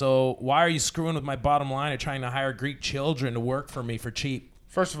 So why are you screwing with my bottom line of trying to hire Greek children to work for me for cheap?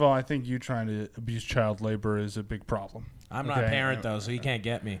 First of all, I think you trying to abuse child labor is a big problem. I'm not a parent, though, so you can't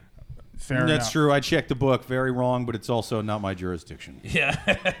get me. Fair That's enough. true. I checked the book. Very wrong, but it's also not my jurisdiction.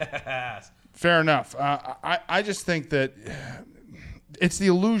 Yeah. Fair enough. I just think that it's the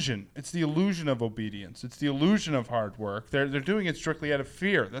illusion. It's the illusion of obedience. It's the illusion of hard work. They're doing it strictly out of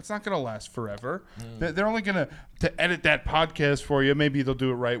fear. That's not going to last forever. They're only going to edit that podcast for you. Maybe they'll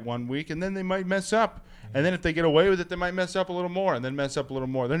do it right one week, and then they might mess up. And then if they get away with it, they might mess up a little more, and then mess up a little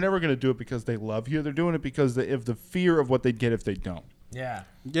more. They're never going to do it because they love you. They're doing it because of the fear of what they'd get if they don't. Yeah.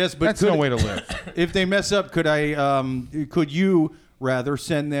 Yes, but That's no way to live. If they mess up, could you rather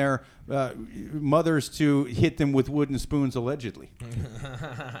send their mothers to hit them with wooden spoons, allegedly?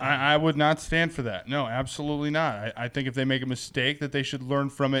 I would not stand for that. No, absolutely not. I think if they make a mistake, that they should learn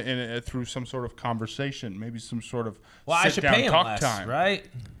from it through some sort of conversation, maybe some sort of I should pay them talk less, time. right?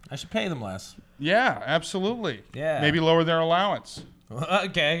 I should pay them less. Yeah, absolutely. Yeah. Maybe lower their allowance.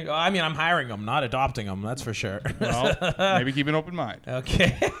 Okay. Well, I mean, I'm hiring them, not adopting them. That's for sure. Well, maybe keep an open mind.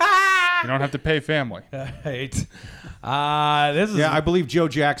 Okay. You don't have to pay family. Right. This is I believe Joe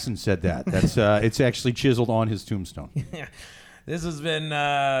Jackson said that. That's it's actually chiseled on his tombstone. This has been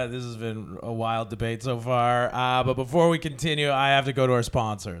a wild debate so far. But before we continue, I have to go to our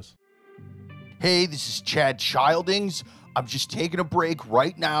sponsors. Hey, this is Chad Childings. I'm just taking a break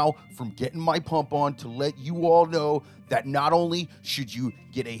right now from getting my pump on to let you all know that not only should you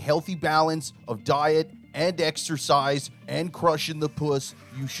get a healthy balance of diet and exercise and crushing the puss,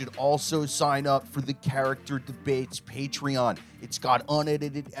 you should also sign up for the Character Debates Patreon. It's got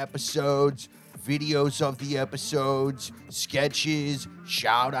unedited episodes, videos of the episodes, sketches,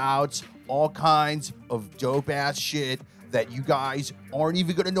 shout outs, all kinds of dope ass shit that you guys aren't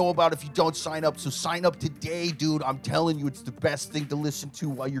even going to know about if you don't sign up. So sign up today, dude. I'm telling you, it's the best thing to listen to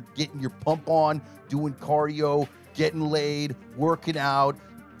while you're getting your pump on, doing cardio, getting laid, working out.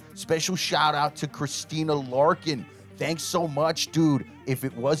 Special shout out to Christina Larkin. Thanks so much, dude. If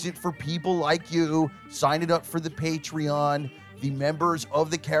it wasn't for people like you signing up for the Patreon, the members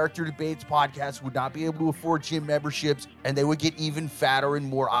of the Character Debates podcast would not be able to afford gym memberships, and they would get even fatter and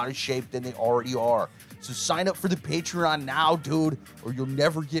more out of shape than they already are. So sign up for the Patreon now, dude, or you'll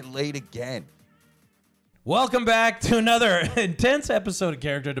never get laid again. Welcome back to another intense episode of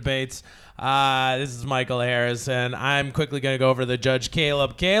Character Debates. This is Michael Harris, and I'm quickly going to go over the Judge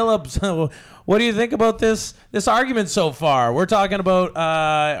Caleb. Caleb, so what do you think about this argument so far? We're talking about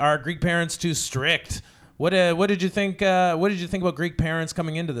are Greek parents too strict? What did you think? What did you think about Greek parents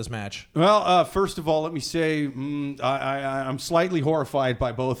coming into this match? Well, first of all, let me say I'm slightly horrified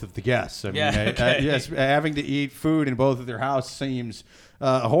by both of the guests. I mean, okay. Yes, having to eat food in both of their house seems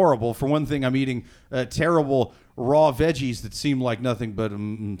horrible. For one thing, I'm eating terrible raw veggies that seem like nothing but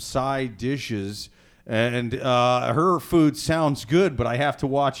side dishes, and her food sounds good, but I have to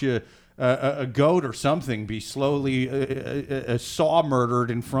watch a goat or something be slowly saw murdered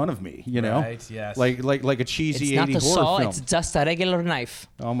in front of me, you know? Right, yes. Like a cheesy 80s horror film. It's not a saw, it's just a regular knife.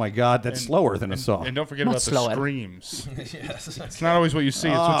 Oh my God, that's slower than a saw. And don't forget Not about slower. the screams. Yes. It's not always what you see,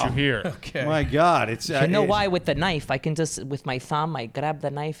 it's what you hear. Okay. My God, it's You know why? With the knife, I can just, with my thumb, I grab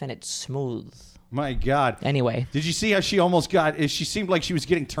the knife and it's smooth. My God. Anyway. Did you see how she almost got? She seemed like she was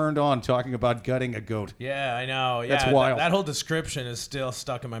getting turned on talking about gutting a goat. Yeah, I know. Yeah, That's wild. That whole description is still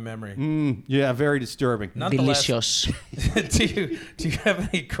stuck in my memory. Yeah, very disturbing. Nonetheless, Delicious. do you have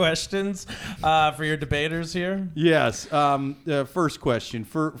any questions for your debaters here? Yes. First question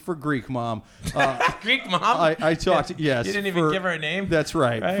for Greek mom. Greek mom? I talked. Yes. You didn't even give her a name? That's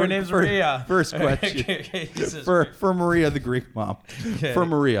right. Her name's Maria. First question Okay, for Maria, the Greek mom. Okay. For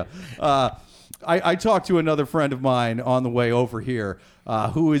Maria. I talked to another friend of mine on the way over here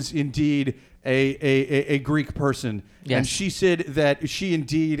who is indeed a Greek person, Yes. and she said that she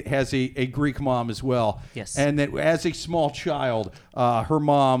indeed has a Greek mom as well. Yes. And that as a small child, her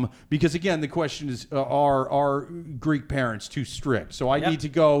mom, because again, the question is, are Greek parents too strict? So I need to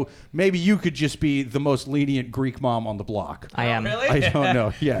go, maybe you could just be the most lenient Greek mom on the block. I am. Really? I don't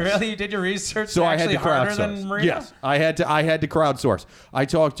know. Yes. Really? You did your research? So I had actually to harder crowdsource. than Maria? Yes, I had to crowdsource. I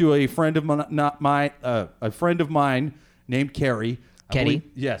talked to a friend of mine named Carrie. Carrie?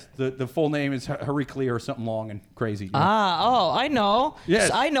 Yes. The full name is Heraclea or something long and crazy. I know.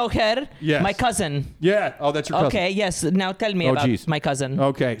 Yes. I know her. Yes. My cousin. Yeah. Oh, that's your cousin. Okay, yes. Now tell me about geez. my cousin.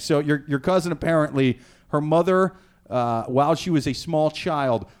 Okay, so your cousin apparently, her mother, while she was a small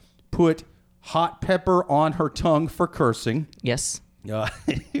child, put hot pepper on her tongue for cursing. Yes. At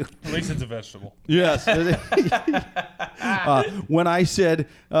least it's a vegetable. Yes. When I said,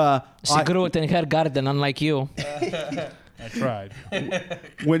 She grew it in her garden, unlike you. I tried.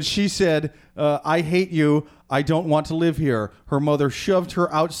 when she said, I hate you, I don't want to live here, her mother shoved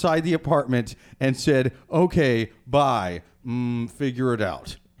her outside the apartment and said, okay, bye. Figure it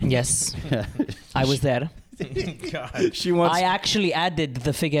out. Yes. I was there. God. She wants. I actually added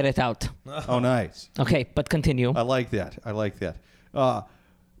the figure it out. Oh, nice. Okay, but continue. I like that.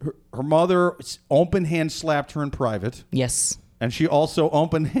 Her mother open hand slapped her in private, Yes. and she also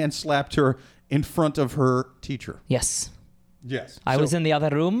open hand slapped her in front of her teacher. Yes. Yes. I was in the other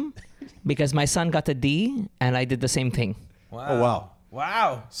room because my son got a D and I did the same thing. Wow. Oh, wow.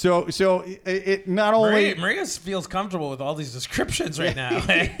 Wow. So it not only Maria feels comfortable with all these descriptions right now.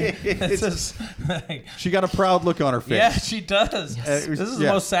 It's just, she got a proud look on her face. yeah, she does. This is the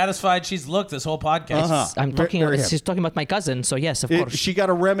most satisfied she's looked this whole podcast. Uh-huh. I'm talking. Very happy. She's talking about my cousin, so yes, of course. She got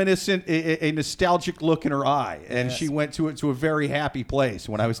a reminiscent, a nostalgic look in her eye, and she went to a very happy place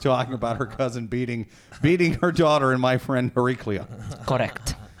when I was talking about her cousin beating her daughter and my friend Heraclea.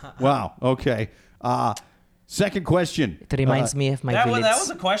 Correct. Wow. Okay. Second question. It reminds me of my That village. was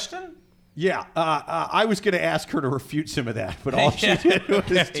a question? Yeah, I was going to ask her to refute some of that, but all she did was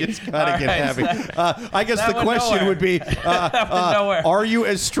just kind of get happy. I guess the question would be, are you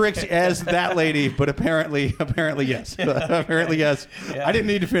as strict as that lady? But apparently yes. Apparently yes. Yeah. I didn't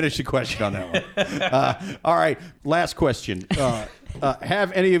need to finish the question on that one. All right, last question.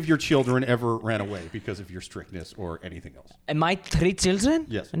 Have any of your children ever ran away because of your strictness or anything else? And my 3 children?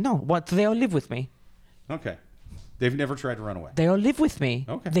 Yes. No, what? They all live with me. Okay. They've never tried to run away. They all live with me.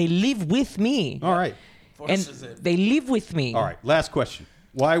 Okay. They live with me. All right. And they live with me. All right. Last question.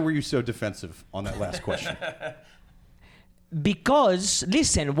 Why were you so defensive on that last question? Because,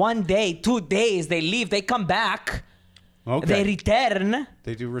 listen, 1 day, 2 days, they leave, they come back, Okay. they return.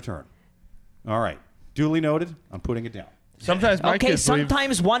 They do return. All right. Duly noted. I'm putting it down. Sometimes my Okay, kids leave.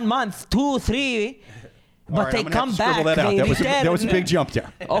 sometimes 1 month, 2, 3, but All right, they I'm gonna have come to scribble back, that out. they return. That was a big jump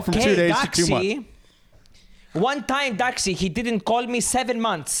there. Okay, From 2 days to 2 months. Daxi. One time, Daxi, he didn't call me 7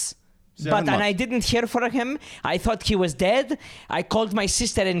 months. 7 And months. I didn't hear from him. I thought he was dead. I called my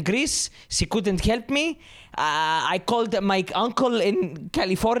sister in Greece. She couldn't help me. I called my uncle in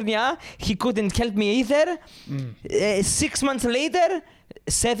California. He couldn't help me either. 6 months later,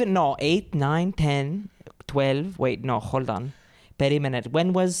 8, 9, 10, 12. Wait, no, hold on. Wait a minute.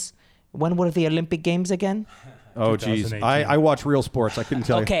 When were the Olympic Games again? Oh, geez. 2018. I watch real sports. I couldn't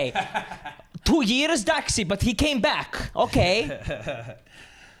tell you. Okay. 2 years, Daxi, but he came back. Okay.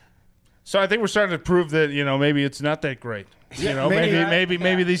 So I think we're starting to prove that maybe it's not that great.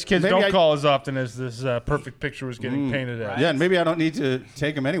 Maybe these kids Maybe don't call as often as this perfect picture was getting painted as. Yeah, and maybe I don't need to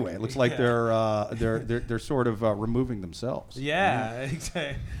take them anyway. It looks like they're sort of removing themselves. Yeah.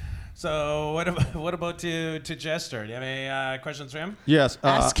 So what about to Chester? Do you have any questions for him? Yes.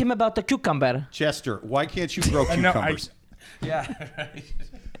 Ask him about the cucumber. Chester, why can't you grow cucumbers? Yeah.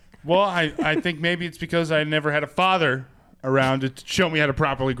 Well, I think maybe it's because I never had a father around to show me how to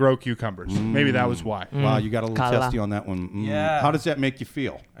properly grow cucumbers. Maybe that was why. Wow, you got a little Kala. testy on that one. Yeah. How does that make you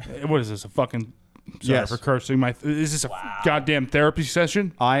feel? What is this? A fucking sorry Yes. for cursing. Is this a goddamn therapy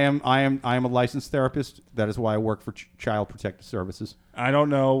session? I am a licensed therapist. That is why I work for Child Protective Services. I don't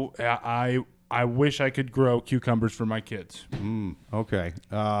know. I wish I could grow cucumbers for my kids. Okay.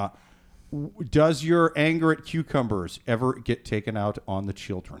 Does your anger at cucumbers ever get taken out on the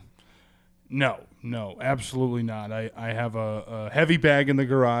children? No, absolutely not. I have a heavy bag in the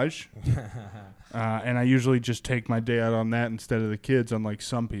garage, and I usually just take my day out on that instead of the kids, unlike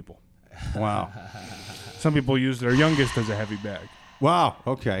some people. Wow. Some people use their youngest as a heavy bag. Wow.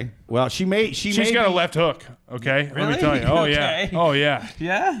 Okay. Well, She's got a left hook. Okay. Let me tell you. Oh Okay. yeah. Oh yeah.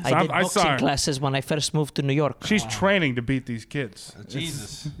 Yeah. I did I saw boxing her. classes when I first moved to New York. She's training to beat these kids.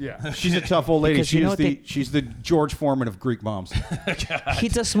 Jesus. Yeah. She's a tough old lady. Because you know She's the George Foreman of Greek moms. He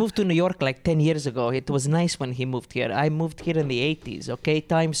just moved to New York like 10 years ago. It was nice when he moved here. I moved here in the 80s, okay?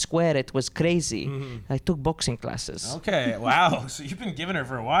 Times Square, it was crazy. I took boxing classes. Okay. Wow. So you've been giving her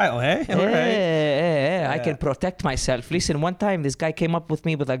for a while, hey? All Yeah, right. I can protect myself. Listen, one time this guy came up with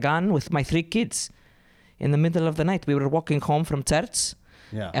me with a gun with my 3 kids. In the middle of the night, we were walking home from church.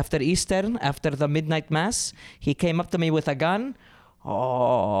 Yeah. After Easter, after the midnight mass, he came up to me with a gun.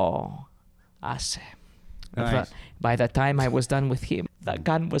 Oh, ass. Nice. By the time I was done with him, the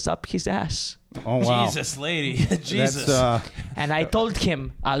gun was up his ass. Oh wow. Jesus, lady. Jesus. That's, And I told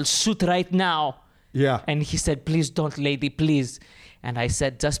him, I'll shoot right now. yeah. And he said, please don't, lady, please. And I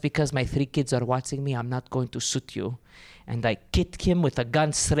said, just because my 3 kids are watching me, I'm not going to shoot you. And I kicked him with a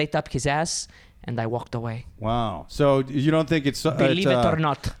gun straight up his ass, and I walked away. Wow. So you don't think it's Believe it or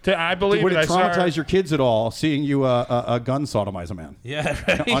not. I believe would it. it I saw her. traumatize your kids at all seeing you a gun sodomize a man yeah.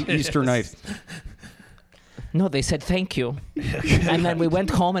 Right. on Easter night? No, they said thank you. And then we went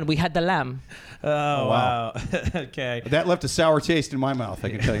home and we had the lamb. Oh, wow. Okay. That left a sour taste in my mouth, I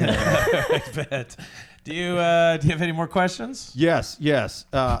can tell you that. I bet. Do you have any more questions? Yes.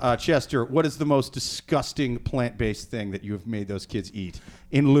 Chester, what is the most disgusting plant-based thing that you have made those kids eat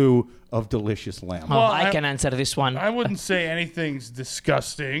in lieu of delicious lamb? Oh, Well, I I- can answer this one. I wouldn't say anything's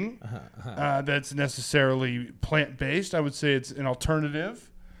disgusting that's necessarily plant-based. I would say it's an alternative.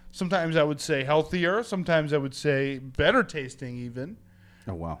 Sometimes I would say healthier. Sometimes I would say better tasting even.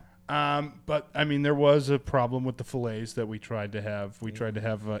 Oh, wow. But I mean, there was a problem with the fillets that we tried to have. We tried to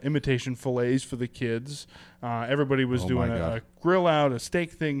have imitation fillets for the kids. Everybody was doing a grill out, a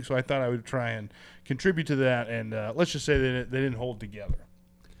steak thing, so I thought I would try and contribute to that. And let's just say they didn't hold together.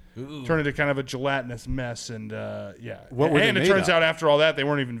 Turned into kind of a gelatinous mess, and yeah. What were they and it made turns of? out after all that, they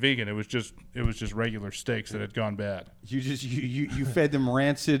weren't even vegan. It was just regular steaks that had gone bad. You fed them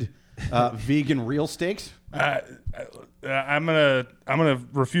rancid vegan real steaks? I'm gonna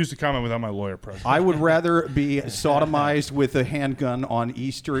refuse to comment without my lawyer present. I would rather be sodomized with a handgun on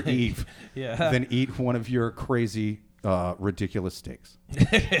Easter Eve than eat one of your crazy, ridiculous steaks.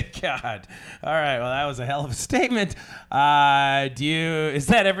 God. All right. Well, that was a hell of a statement. Is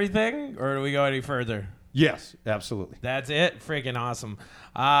that everything, or do we go any further? Yes, absolutely. That's it. Freaking awesome.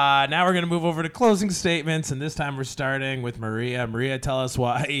 Now we're going to move over to closing statements, and this time we're starting with Maria. Maria, tell us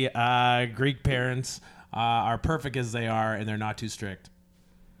why Greek parents are perfect as they are, and they're not too strict.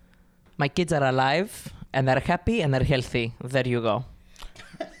 My kids are alive, and they're happy, and they're healthy. There you go.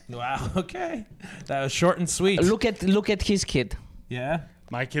 Wow. Okay. That was short and sweet. Look at his kid. Yeah.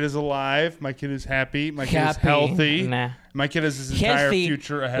 My kid is alive. My kid is happy. My kid is Happy. healthy. Nah. My kid has his entire Healthy,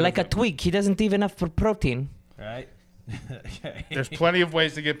 future ahead like of a him. twig. He doesn't even have protein. Right. Okay. There's plenty of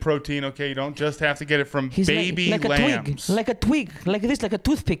ways to get protein, okay? You don't just have to get it from He's baby like lambs. like a twig, like this, like a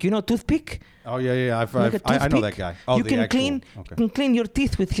toothpick. You know, toothpick. Oh, yeah. Like a I know toothpick. that guy. Oh, you the can actual- okay. clean your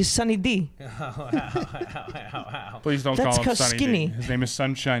teeth with his Sunny D. Please don't That's call him cause Sunny skinny. D. His name is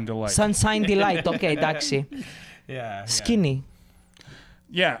Sunshine Delight. Sunshine Delight. Okay, Daxi. Yeah. Skinny.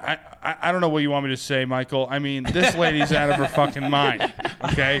 Yeah, I don't know what you want me to say, Michael. I mean, this lady's out of her fucking mind,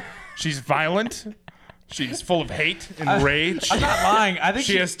 okay? She's violent. She's full of hate and rage. I'm not lying. I think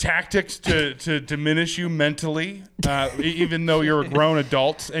She has tactics to diminish you mentally, even though you're a grown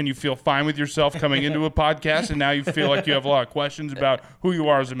adult and you feel fine with yourself coming into a podcast, and now you feel like you have a lot of questions about who you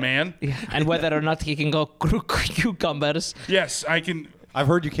are as a man. Yeah, and whether or not he can go cucumbers. Yes, I can. I've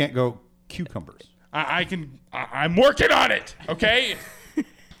heard you can't go cucumbers. I can. I'm working on it. Okay.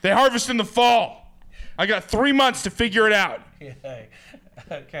 They harvest in the fall. I got 3 months to figure it out.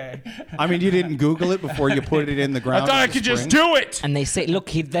 Okay. I mean, you didn't Google it before you put it in the ground. I thought I in the could just spring? do it. And they say, look,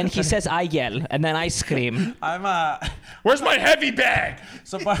 then he says, I yell, and then I scream. Where's my heavy bag?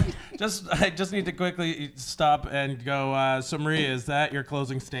 So, but I just need to quickly stop and go. So, Maria, is that your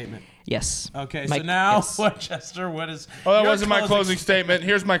closing statement? Yes. Okay. My- So now, yes. Chester, what is? Oh, that your wasn't my closing statement.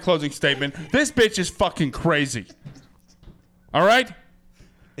 Here's my closing statement. This bitch is fucking crazy. All right?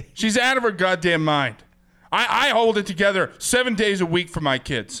 She's out of her goddamn mind. I hold it together 7 days a week for my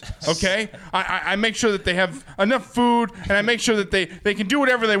kids, okay? I make sure that they have enough food, and I make sure that they can do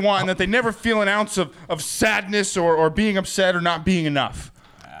whatever they want and that they never feel an ounce of sadness or being upset or not being enough,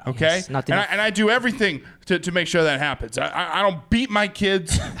 okay? Yes, not and, enough. I do everything to make sure that happens. I don't beat my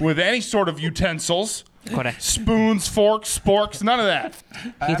kids with any sort of utensils, Correct. Spoons, forks, sporks, none of that.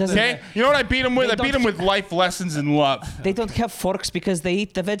 He doesn't. Okay? You know what I beat him with? I beat him with life lessons and love. They don't have forks because they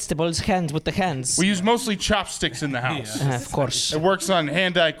eat the vegetables hands with the hands. We use mostly chopsticks in the house. Of course. It works on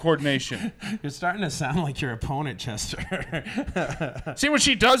hand-eye coordination. You're starting to sound like your opponent, Chester. See what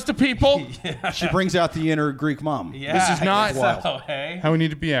she does to people? She brings out the inner Greek mom. Yeah, This is not so, hey? how we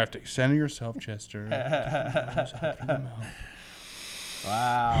need to be acting. Center yourself, Chester.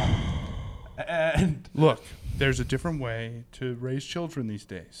 Wow. And Look, there's a different way to raise children these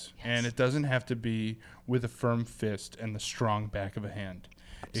days. And it doesn't have to be with a firm fist and the strong back of a hand.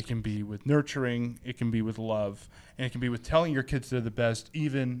 It can be with nurturing, it can be with love, and it can be with telling your kids they're the best,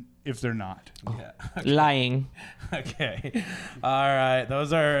 even if they're not. Lying. okay. All right.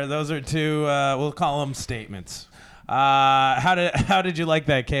 Those are two. We'll call them statements. How did you like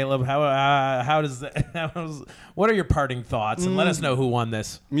that, Caleb? How does that? What are your parting thoughts? And let us know who won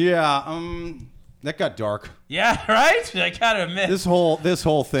this. Yeah, that got dark. Yeah, right. I gotta admit, This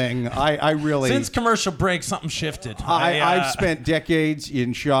whole thing, I really. since commercial break, something shifted. I've spent decades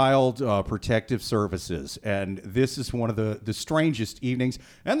in child protective services, and this is one of the strangest evenings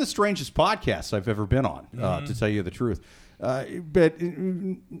and the strangest podcasts I've ever been on, to tell you the truth. But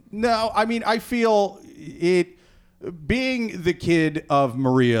no, I mean, I feel it. Being the kid of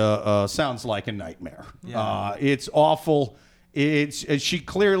Maria sounds like a nightmare. Yeah. It's awful. She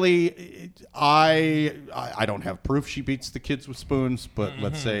clearly. I don't have proof she beats the kids with spoons, but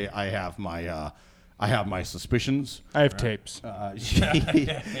let's say I have my suspicions. I have tapes.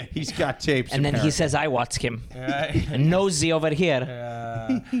 He's got tapes. And then he says, I watch him. Nosy over here.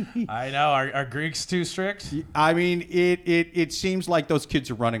 I know. Are Greeks too strict? I mean, it seems like those kids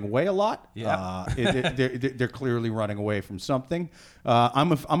are running away a lot. Yeah. They're clearly running away from something.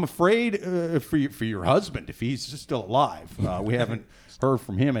 I'm afraid for your husband if he's still alive. We haven't heard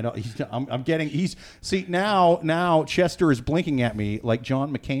from him, and now Chester is blinking at me like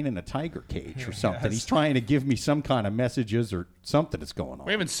John McCain in a tiger cage or something. Yes. He's trying to give me some kind of messages or something that's going on.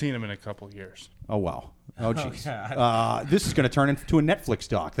 We haven't seen him in a couple of years. Oh wow. Oh jeez. God. This is going to turn into a Netflix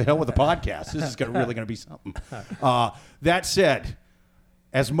doc. The hell with the podcast. This is really going to be something. That said,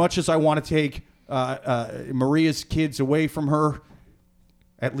 as much as I want to take Maria's kids away from her,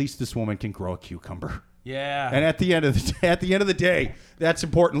 at least this woman can grow a cucumber. Yeah. And at the end of the day, that's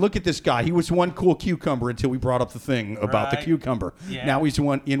important. Look at this guy. He was one cool cucumber until we brought up the thing about the Right. cucumber. Yeah. Now he's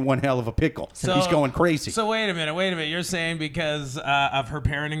in one hell of a pickle. He's going crazy. So wait a minute. You're saying because of her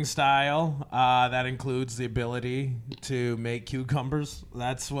parenting style, that includes the ability to make cucumbers.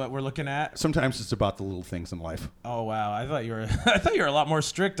 That's what we're looking at. Sometimes it's about the little things in life. Oh wow! I thought you were a lot more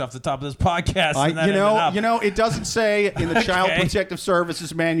strict off the top of this podcast. Than that ended up. It doesn't say in the Child Protective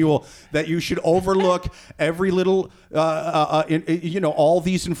Services Manual that you should overlook every little, all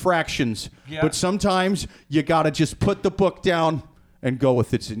these infractions. Yeah. But sometimes you got to just put the book down and go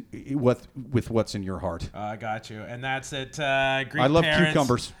with what's in your heart. I got you, and that's it. Greek I love parents,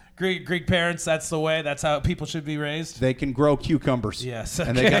 cucumbers. Greek parents. That's the way. That's how people should be raised. They can grow cucumbers. Yes,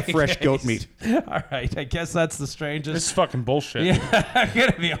 and they got okay, fresh guys. goat meat. All right, I guess that's the strangest. This is fucking bullshit. Yeah, I'm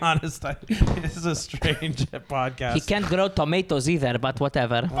gonna be honest. This is a strange podcast. He can't grow tomatoes either, but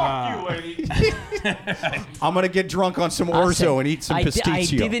whatever. Fuck you, lady. I'm gonna get drunk on some orzo and eat some I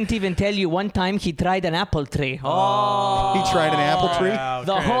pasticcio. didn't even tell you one time he tried an apple tree. Oh. He tried an apple tree. Wow,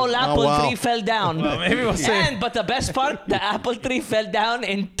 The great. whole apple wow. tree fell down. Well, maybe we'll see. But the best part, the apple tree fell down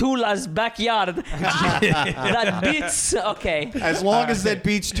in Toula's backyard. That beats. Okay. As long as that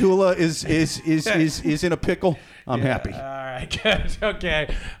beach Toula is in a pickle, I'm happy. All right, good.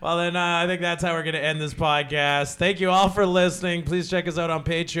 Okay. Well, then I think that's how we're going to end this podcast. Thank you all for listening. Please check us out on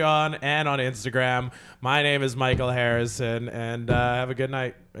Patreon and on Instagram. My name is Michael Harrison, and have a good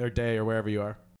night or day or wherever you are.